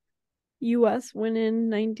 1915. US went in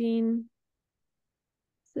 1917.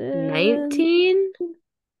 19?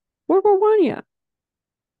 World War One, yeah.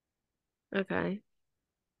 Okay.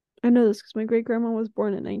 I know this because my great grandma was born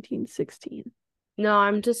in 1916. No,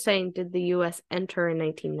 I'm just saying, did the US enter in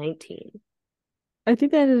 1919? I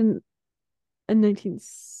think that in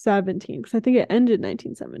 1917 because I think it ended in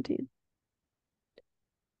 1917.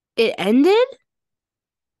 It ended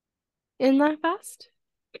in that fast?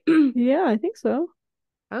 Yeah, I think so.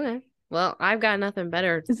 Okay. Well, I've got nothing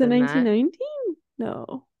better Is it than that. 1919?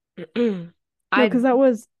 No. No, I because that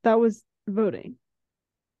was voting.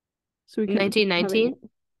 So we couldn't be having 1919?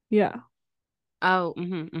 yeah. Oh,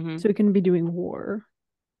 So we couldn't be doing war.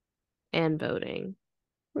 and voting.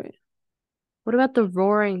 Right. What about the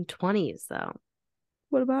Roaring Twenties, though?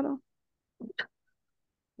 What about them?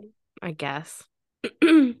 I guess.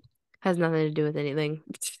 Has nothing to do with anything.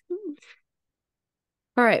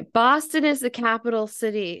 All right. Boston is the capital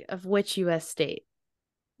city of which US state?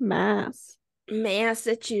 Mass.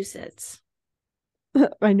 Massachusetts.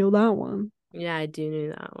 I know that one. Yeah, I do know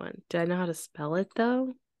that one. Do I know how to spell it,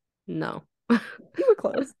 though? No. You were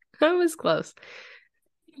close. I was close.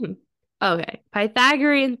 Okay.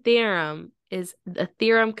 Pythagorean theorem is a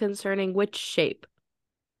theorem concerning which shape?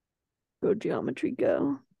 Go geometry,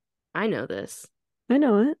 go. I know this. I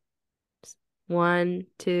know it. One,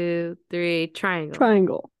 two, three, triangle.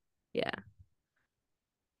 Triangle. Yeah.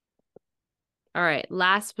 All right.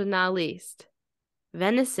 Last but not least,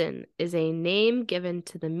 venison is a name given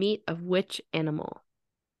to the meat of which animal?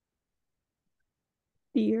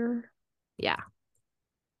 Deer. Yeah.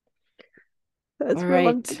 All That's right.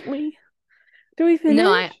 reluctantly. Do we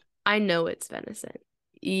No, finish? I know it's venison.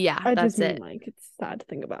 Yeah, I just that's mean it. like it's sad to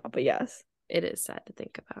think about, but yes. It is sad to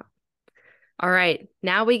think about. All right,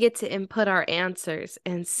 now we get to input our answers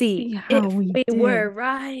and see See how if we we were did.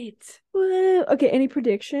 right. Woo. Okay, any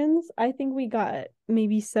predictions? I think we got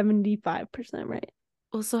maybe 75% right.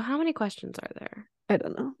 Well, so how many questions are there? I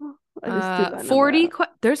don't know. I just threw that number 40 out.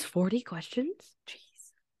 there's 40 questions?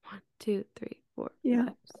 Jeez. One, two, three, four, Yeah.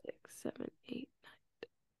 5, 6, 7, 8,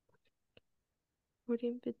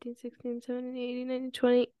 14, 15, 16, 17, 18, 19,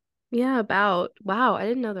 20. Yeah, about. Wow, I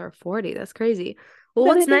didn't know there were 40. That's crazy. Well,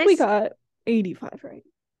 Then I what's think we nice, got 85 right.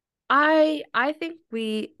 I think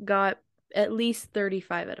we got at least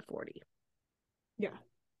 35 out of 40. Yeah.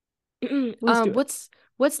 Let's do it.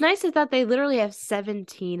 What's nice is that they literally have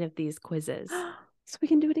 17 of these quizzes. So we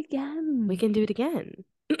can do it We again. can do it again.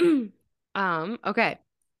 Okay.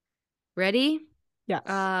 Ready? Yes.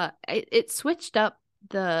 It switched up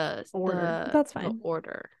Order. That's the fine.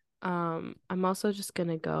 order. I'm also just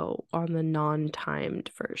gonna go on the non-timed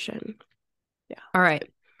version. Yeah. All right.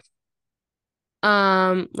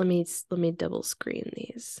 Let me double screen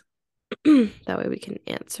these. That way we can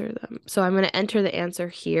answer them. So I'm gonna enter the answer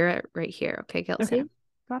here, right here. Okay, Okay. Kelsey?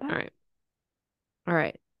 Got it. All right. All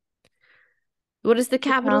right. What is the The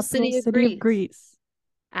capital capital city of city of Greece? Greece.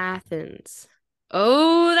 Athens.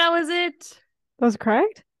 Oh, that was it. That was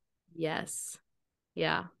correct? Yes.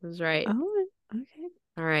 Yeah, that was right. Oh, okay.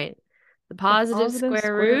 All right. The The positive positive square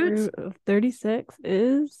square root, root of 36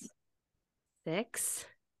 is 6.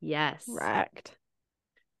 Yes. correct.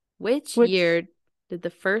 Which Which year did the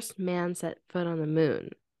first man set foot on the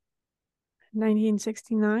moon?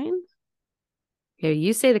 1969? Here,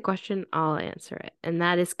 you say the question, I'll answer it. And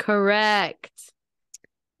that is correct.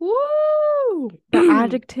 Woo! The All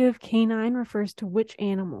adjective canine refers to which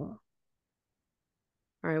animal?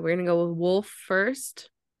 right, we're gonna go with wolf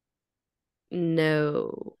first.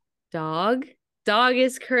 No. Dog? Dog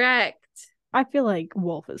is correct. I feel like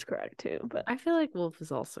wolf is correct too, but I feel like wolf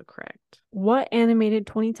is also correct. what animated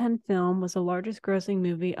 2010 film was the largest grossing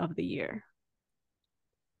movie of the year?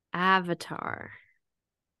 Avatar.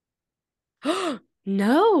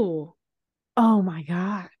 No. Oh my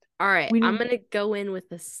God. All right, We I'm didn't. gonna go in with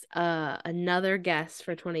this another guess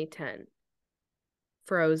for 2010.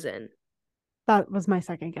 Frozen. That was my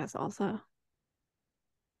second guess also.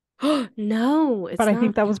 No, But it's I not.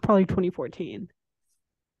 think that was probably 2014.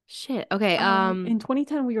 Shit. Okay, In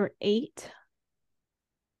 2010, we were 8,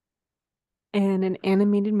 and an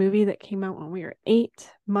animated movie that came out when we were 8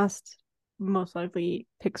 must most likely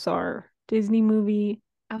Pixar Disney movie.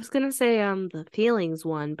 I was gonna say the feelings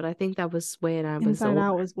one, but I think that was when I was Inside older.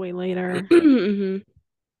 Out was way later. hmm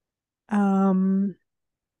Um,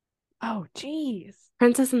 oh geez.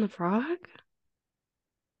 Princess and the Frog?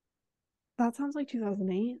 That sounds like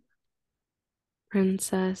 2008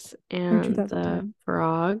 Princess or and the 2010.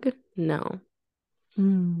 Frog? No.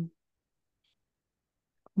 Hmm.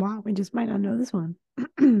 Wow, we just might not know this one.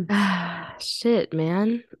 Ah, shit,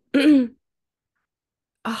 man. Oh,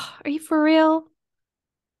 are you for real?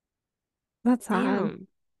 That's sad. Damn.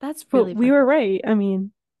 That's But really we were fucking. right. I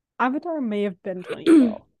mean, Avatar may have been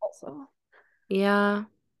 2012 also. Yeah.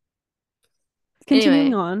 Continuing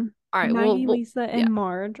Anyway, on, all right. Maggie, Lisa, Yeah. and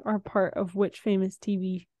Marge are part of which famous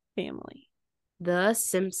TV family? The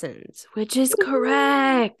Simpsons, which is Woo!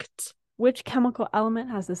 correct. Which chemical element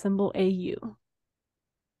has the symbol AU?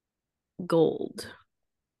 Gold. Mhm.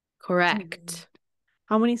 Correct.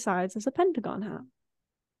 How many sides does a pentagon have?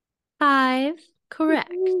 5.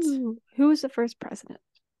 Correct. Woo! Who was the first president?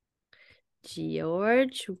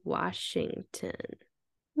 George Washington.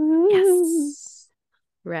 Woo! Yes.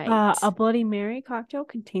 Right. A Bloody Mary cocktail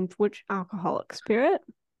contains which alcoholic spirit?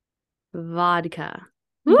 Vodka.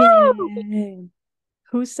 Woo! Yay!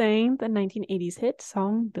 Who sang the 1980s hit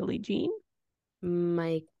song Billie Jean?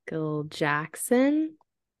 Michael Jackson.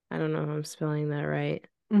 I don't know if I'm spelling that right.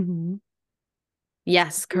 Mm-hmm.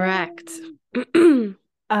 Yes, correct. Yay!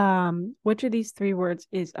 Which of these three words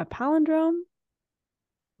is a palindrome?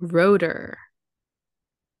 Rotor.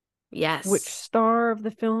 Which Yes. star of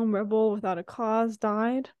the film Rebel Without a Cause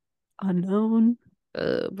died? Unknown.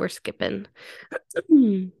 We're skipping.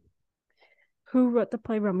 Who wrote the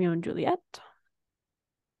play Romeo and Juliet?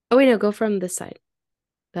 Oh, wait, no, go from this side,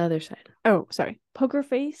 the other side. Oh, sorry. Poker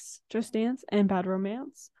Face, Just Dance, and Bad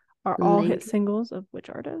Romance are all hit Lady, singles of which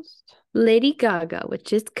artist? Lady Gaga,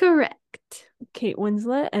 which is correct. Kate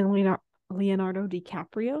Winslet and Leonardo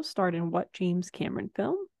DiCaprio starred in what James Cameron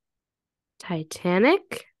film?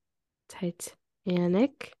 Titanic.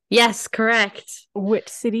 Titanic. Yes, correct. Which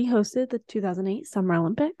city hosted the 2008 Summer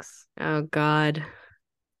Olympics? Oh God.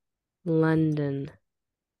 London.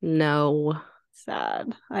 No.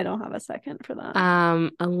 Sad. I don't have a second for that.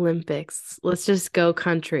 Olympics. Let's just go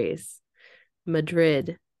countries.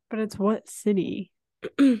 Madrid. But it's what city?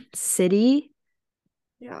 City?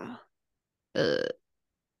 Yeah. Uh,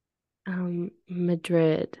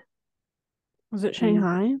 Madrid. Was it Mm,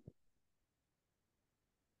 Shanghai?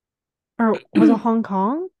 Or was it Hong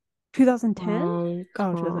Kong? 2010? Hong Oh,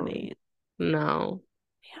 Kong. 2008. No.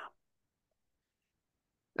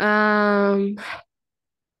 Yeah. Um,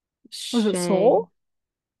 Was it Shang. Seoul?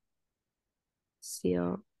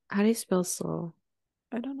 Seal. How do you spell soul?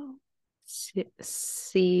 I don't know.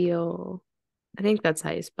 Seal. I think that's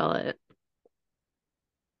how you spell it.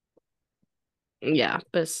 Yeah,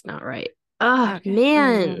 but it's not right. Oh, Okay, I won't do it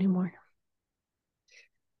man. anymore.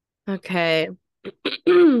 Okay.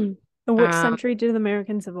 In which Um, century did the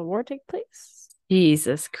American Civil War take place?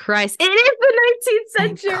 Jesus Christ. It is the 19th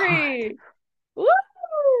Thank God. century. Woo!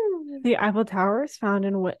 The Eiffel Tower is found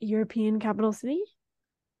in what European capital city?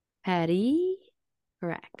 Patty.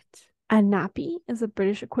 Correct. A nappy is the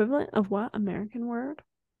British equivalent of what American word?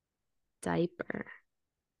 Diaper.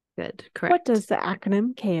 Good. What Correct. does the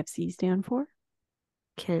acronym KFC stand for?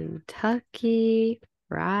 Kentucky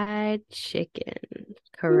Fried Chicken.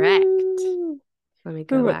 Correct. Woo! Let me Who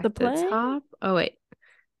go wrote the back to the play? top. Oh, wait.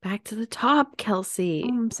 Back to the top, Oh, Kelsey.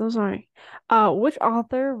 I'm so sorry. Which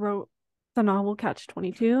author wrote the novel Catch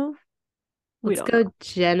 22? We Let's don't know. go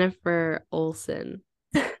Jennifer Olson.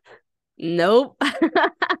 Nope.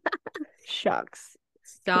 Shucks.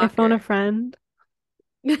 Can I phone a Stalker. friend?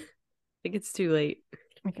 I think it's too late.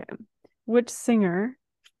 Okay. Which singer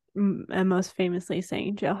most famously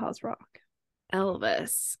sang Jailhouse Rock?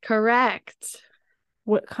 Elvis. Correct.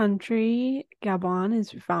 What country Gabon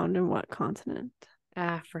is found in what continent?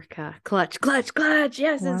 Africa. Clutch, clutch, clutch.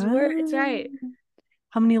 Yes, it's word. It's What? right.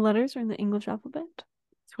 How many letters are in the English alphabet?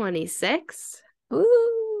 26.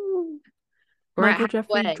 Ooh. We're at Michael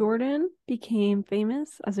Jeffrey halfway. Jordan became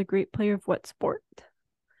famous as a great player of what sport?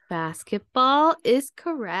 Basketball is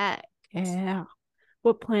correct. Yeah.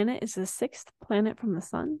 What planet is the sixth planet from the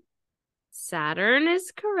sun? Saturn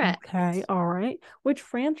is correct. Okay, all right. Which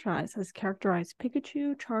franchise has characterized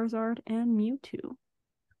Pikachu, Charizard, and Mewtwo?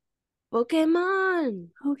 Pokemon.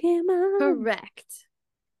 Pokemon. Correct.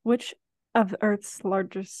 Which of Earth's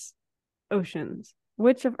largest oceans?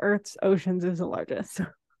 Which of Earth's oceans is the largest?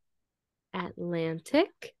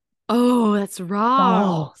 Atlantic. Oh, that's wrong.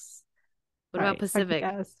 False. What All about right, second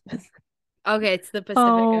Pacific? guess. Okay, it's the Pacific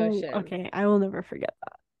Oh, Ocean. okay. I will never forget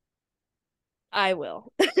I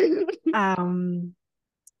will. that.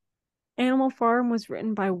 Animal Farm was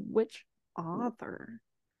written by which author?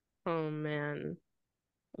 Oh man,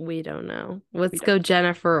 we don't know. We Let's don't go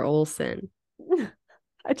Jennifer Olson. know.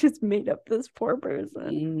 I just made up this poor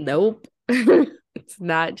person. Nope. It's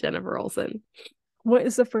not Jennifer Olson. What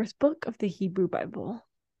is the first book of the Hebrew Bible?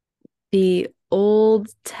 The Old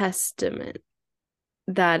Testament.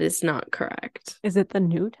 That is not correct. Is it the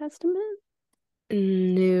New Testament?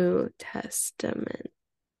 New Testament.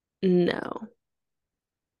 No,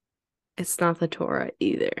 it's not the Torah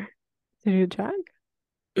either. Did you check?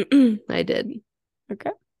 I did.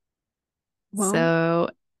 Okay. Well, So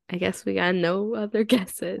I guess we got no other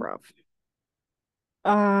guesses. rough.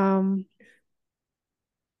 Um,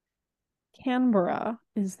 Canberra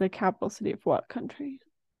is the capital city of what country?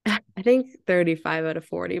 I think 35 out of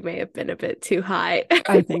 40 may have been a bit too high.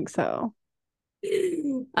 I think so.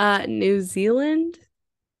 New Zealand?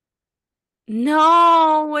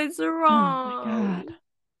 No, it's Oh my wrong. God.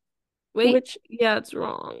 Wait, Which yeah, it's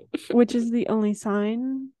wrong. which is the only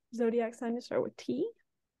zodiac sign to start with T?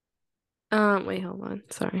 Wait, hold on.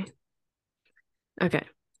 Sorry. Okay.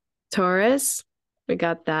 Taurus. We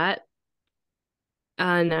got that.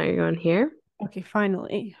 Now you're going here. Okay,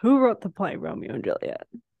 finally. Who wrote the play Romeo and Juliet?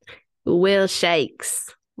 Will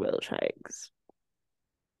Shakes. Will Shakes.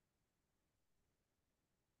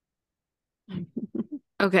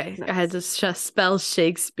 Okay, I had Nice. to just spell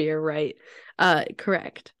Shakespeare right.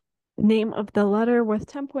 Correct. Name of the letter worth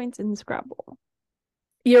 10 points in Scrabble.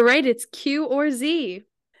 You're right, it's Q or Z.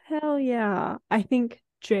 Hell yeah. I think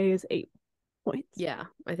J is 8 points. Yeah,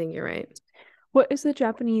 I think you're right. What is the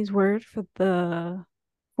Japanese word for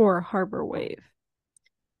harbor wave?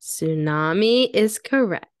 Tsunami is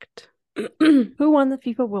correct. Who won the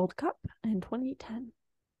FIFA World Cup in 2010?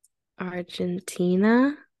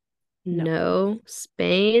 Argentina? No. No.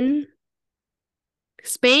 Spain?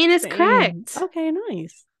 Spain is Spain. correct. Okay,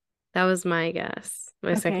 nice. That was my guess.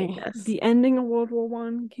 My second Okay, guess. the ending of World War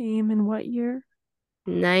One came in what year?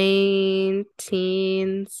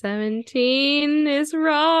 1917 is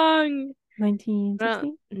wrong. Well,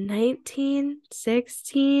 1916?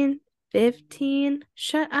 1916? 15.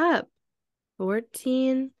 Shut up.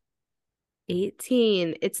 14.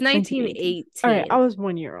 18. It's 1918. All right, I 1918. was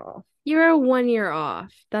 1 year off. You're 1 year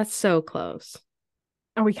off. That's so close.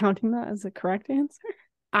 Are we counting that as a correct answer?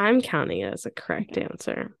 I'm counting it as a correct Okay.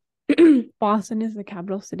 answer. Boston is the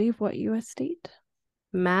capital city of what U.S. state?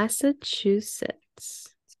 Massachusetts.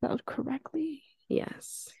 Spelled correctly.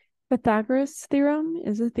 Yes. Pythagoras theorem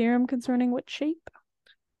is a theorem concerning what shape?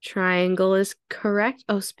 Triangle is correct.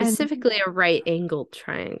 Oh, And specifically a right-angled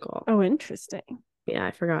triangle. oh, interesting. Yeah,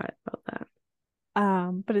 I forgot about that.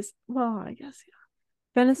 But it's well, I guess yeah.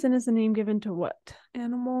 Venison is the name given to what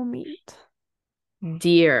animal meat?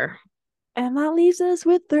 Deer. And that leaves us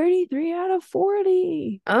with 33 out of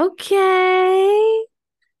 40. Okay.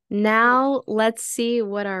 Now let's see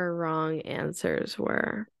what our wrong answers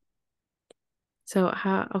were. So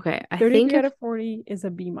okay, I 33 think out of 40 is a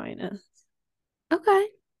B minus. okay.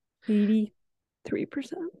 83%,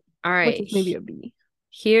 All which right. is maybe a B.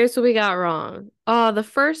 Here's what we got wrong. Oh, the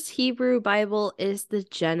first Hebrew Bible is the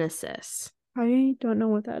Genesis. I don't know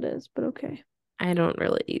what that is, but okay. I don't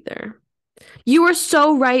really either. You were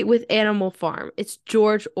so right with Animal Farm. It's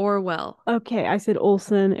George Orwell. Okay, I said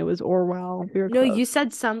Olson. It was Orwell. We were No, close. you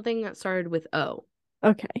said something that started with O.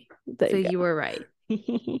 Okay, there So you you go. were right.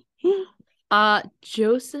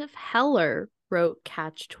 Joseph Heller wrote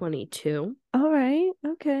Catch 22. All right,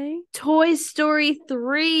 okay. Toy Story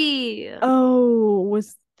 3. Oh,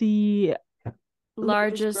 was the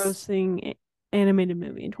largest Largest. grossing animated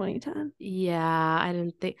movie in 2010. Yeah, I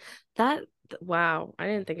didn't think that. Wow, I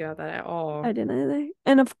didn't think about that at all. I didn't either.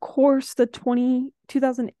 And of course, the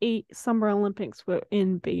 2008 Summer Olympics were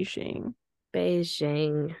in Beijing.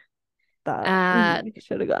 Beijing. That Uh, we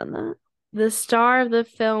should have gotten that. the star of the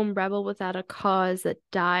film Rebel Without a Cause that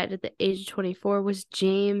died at the age of 24 was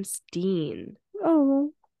James Dean.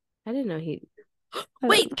 Oh, I didn't know he. I don't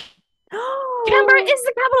Wait, know. Canberra is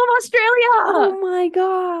the capital of Australia. Oh my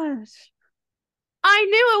gosh. I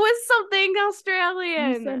knew it was something You said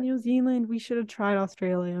Australian. New Zealand. We should have tried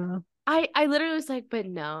Australia I literally was like, but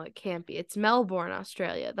no, it can't be. It's Melbourne,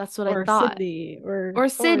 Australia. That's what I or thought. Sydney or Or Victoria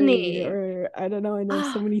Sydney. or I don't know. I know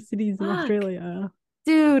so Ah, many cities in fuck. Australia.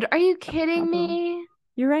 Dude, are you kidding Capital. me?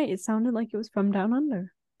 You're right. It sounded like it was from down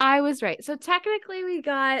under. I was right. So technically we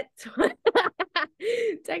got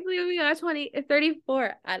technically we got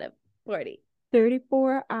 34 out of 40.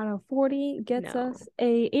 34 out of 40 gets No. us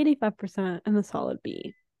a 85% and the solid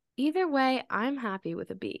B. Either way, I'm happy with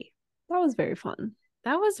a B. That was very fun.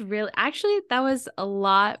 That was really actually that was a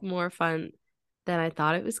lot more fun than I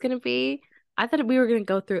thought it was gonna be. I thought we were gonna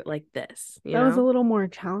go through it like this, you That was a know? little more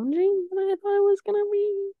challenging than I thought it was gonna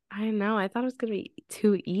be. I know. I thought it was gonna be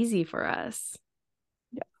too easy for us.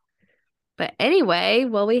 Yeah. But anyway,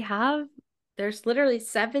 well, there's literally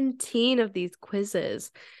 17 of these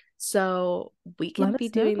quizzes. So we can Let be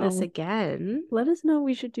us doing this know. again. Let us know.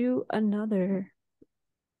 We should do another.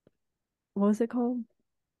 What was it called?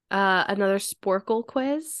 Another Sporkle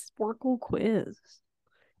quiz. Sporkle quiz.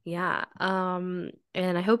 Yeah. And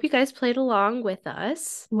I hope you guys played along with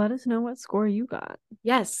us. Let us know what score you got.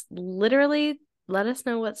 Yes, literally let us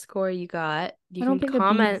know what score you got. You I don't can think a B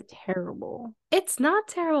is comment. terrible. It's not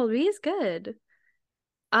terrible. B is good.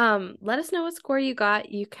 Let us know what score you got.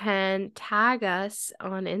 You can tag us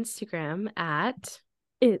on Instagram at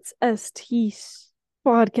It's ST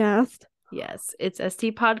podcast. yes, it's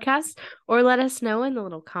ST Podcast, or let us know in the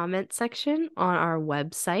little comment section on our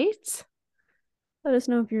website. Let us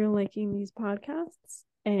know if you're liking these podcasts,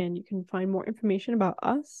 and you can find more information about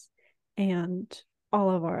us and all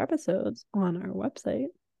of our episodes on our website.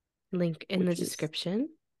 Link in the description.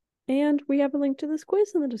 And we have a link to this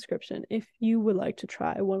quiz in the description if you would like to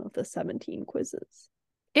try one of the 17 quizzes.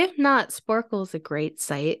 If not, Sporkle is a great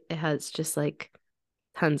site. It has just like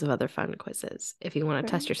tons of other fun quizzes. If you want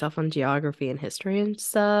to test yourself on geography and history and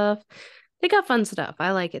stuff, they got fun stuff.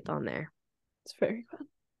 I like it on there. It's very fun.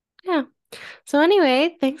 Yeah. So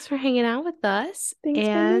anyway, thanks for hanging out with us. Thanks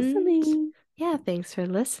for listening. Yeah, thanks for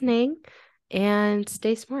listening. And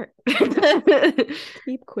stay smart.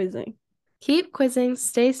 Keep quizzing. Keep quizzing,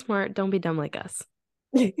 stay smart, don't be dumb like us.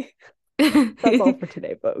 That's all for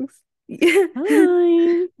today, folks.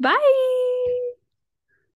 Bye.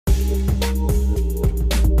 Bye.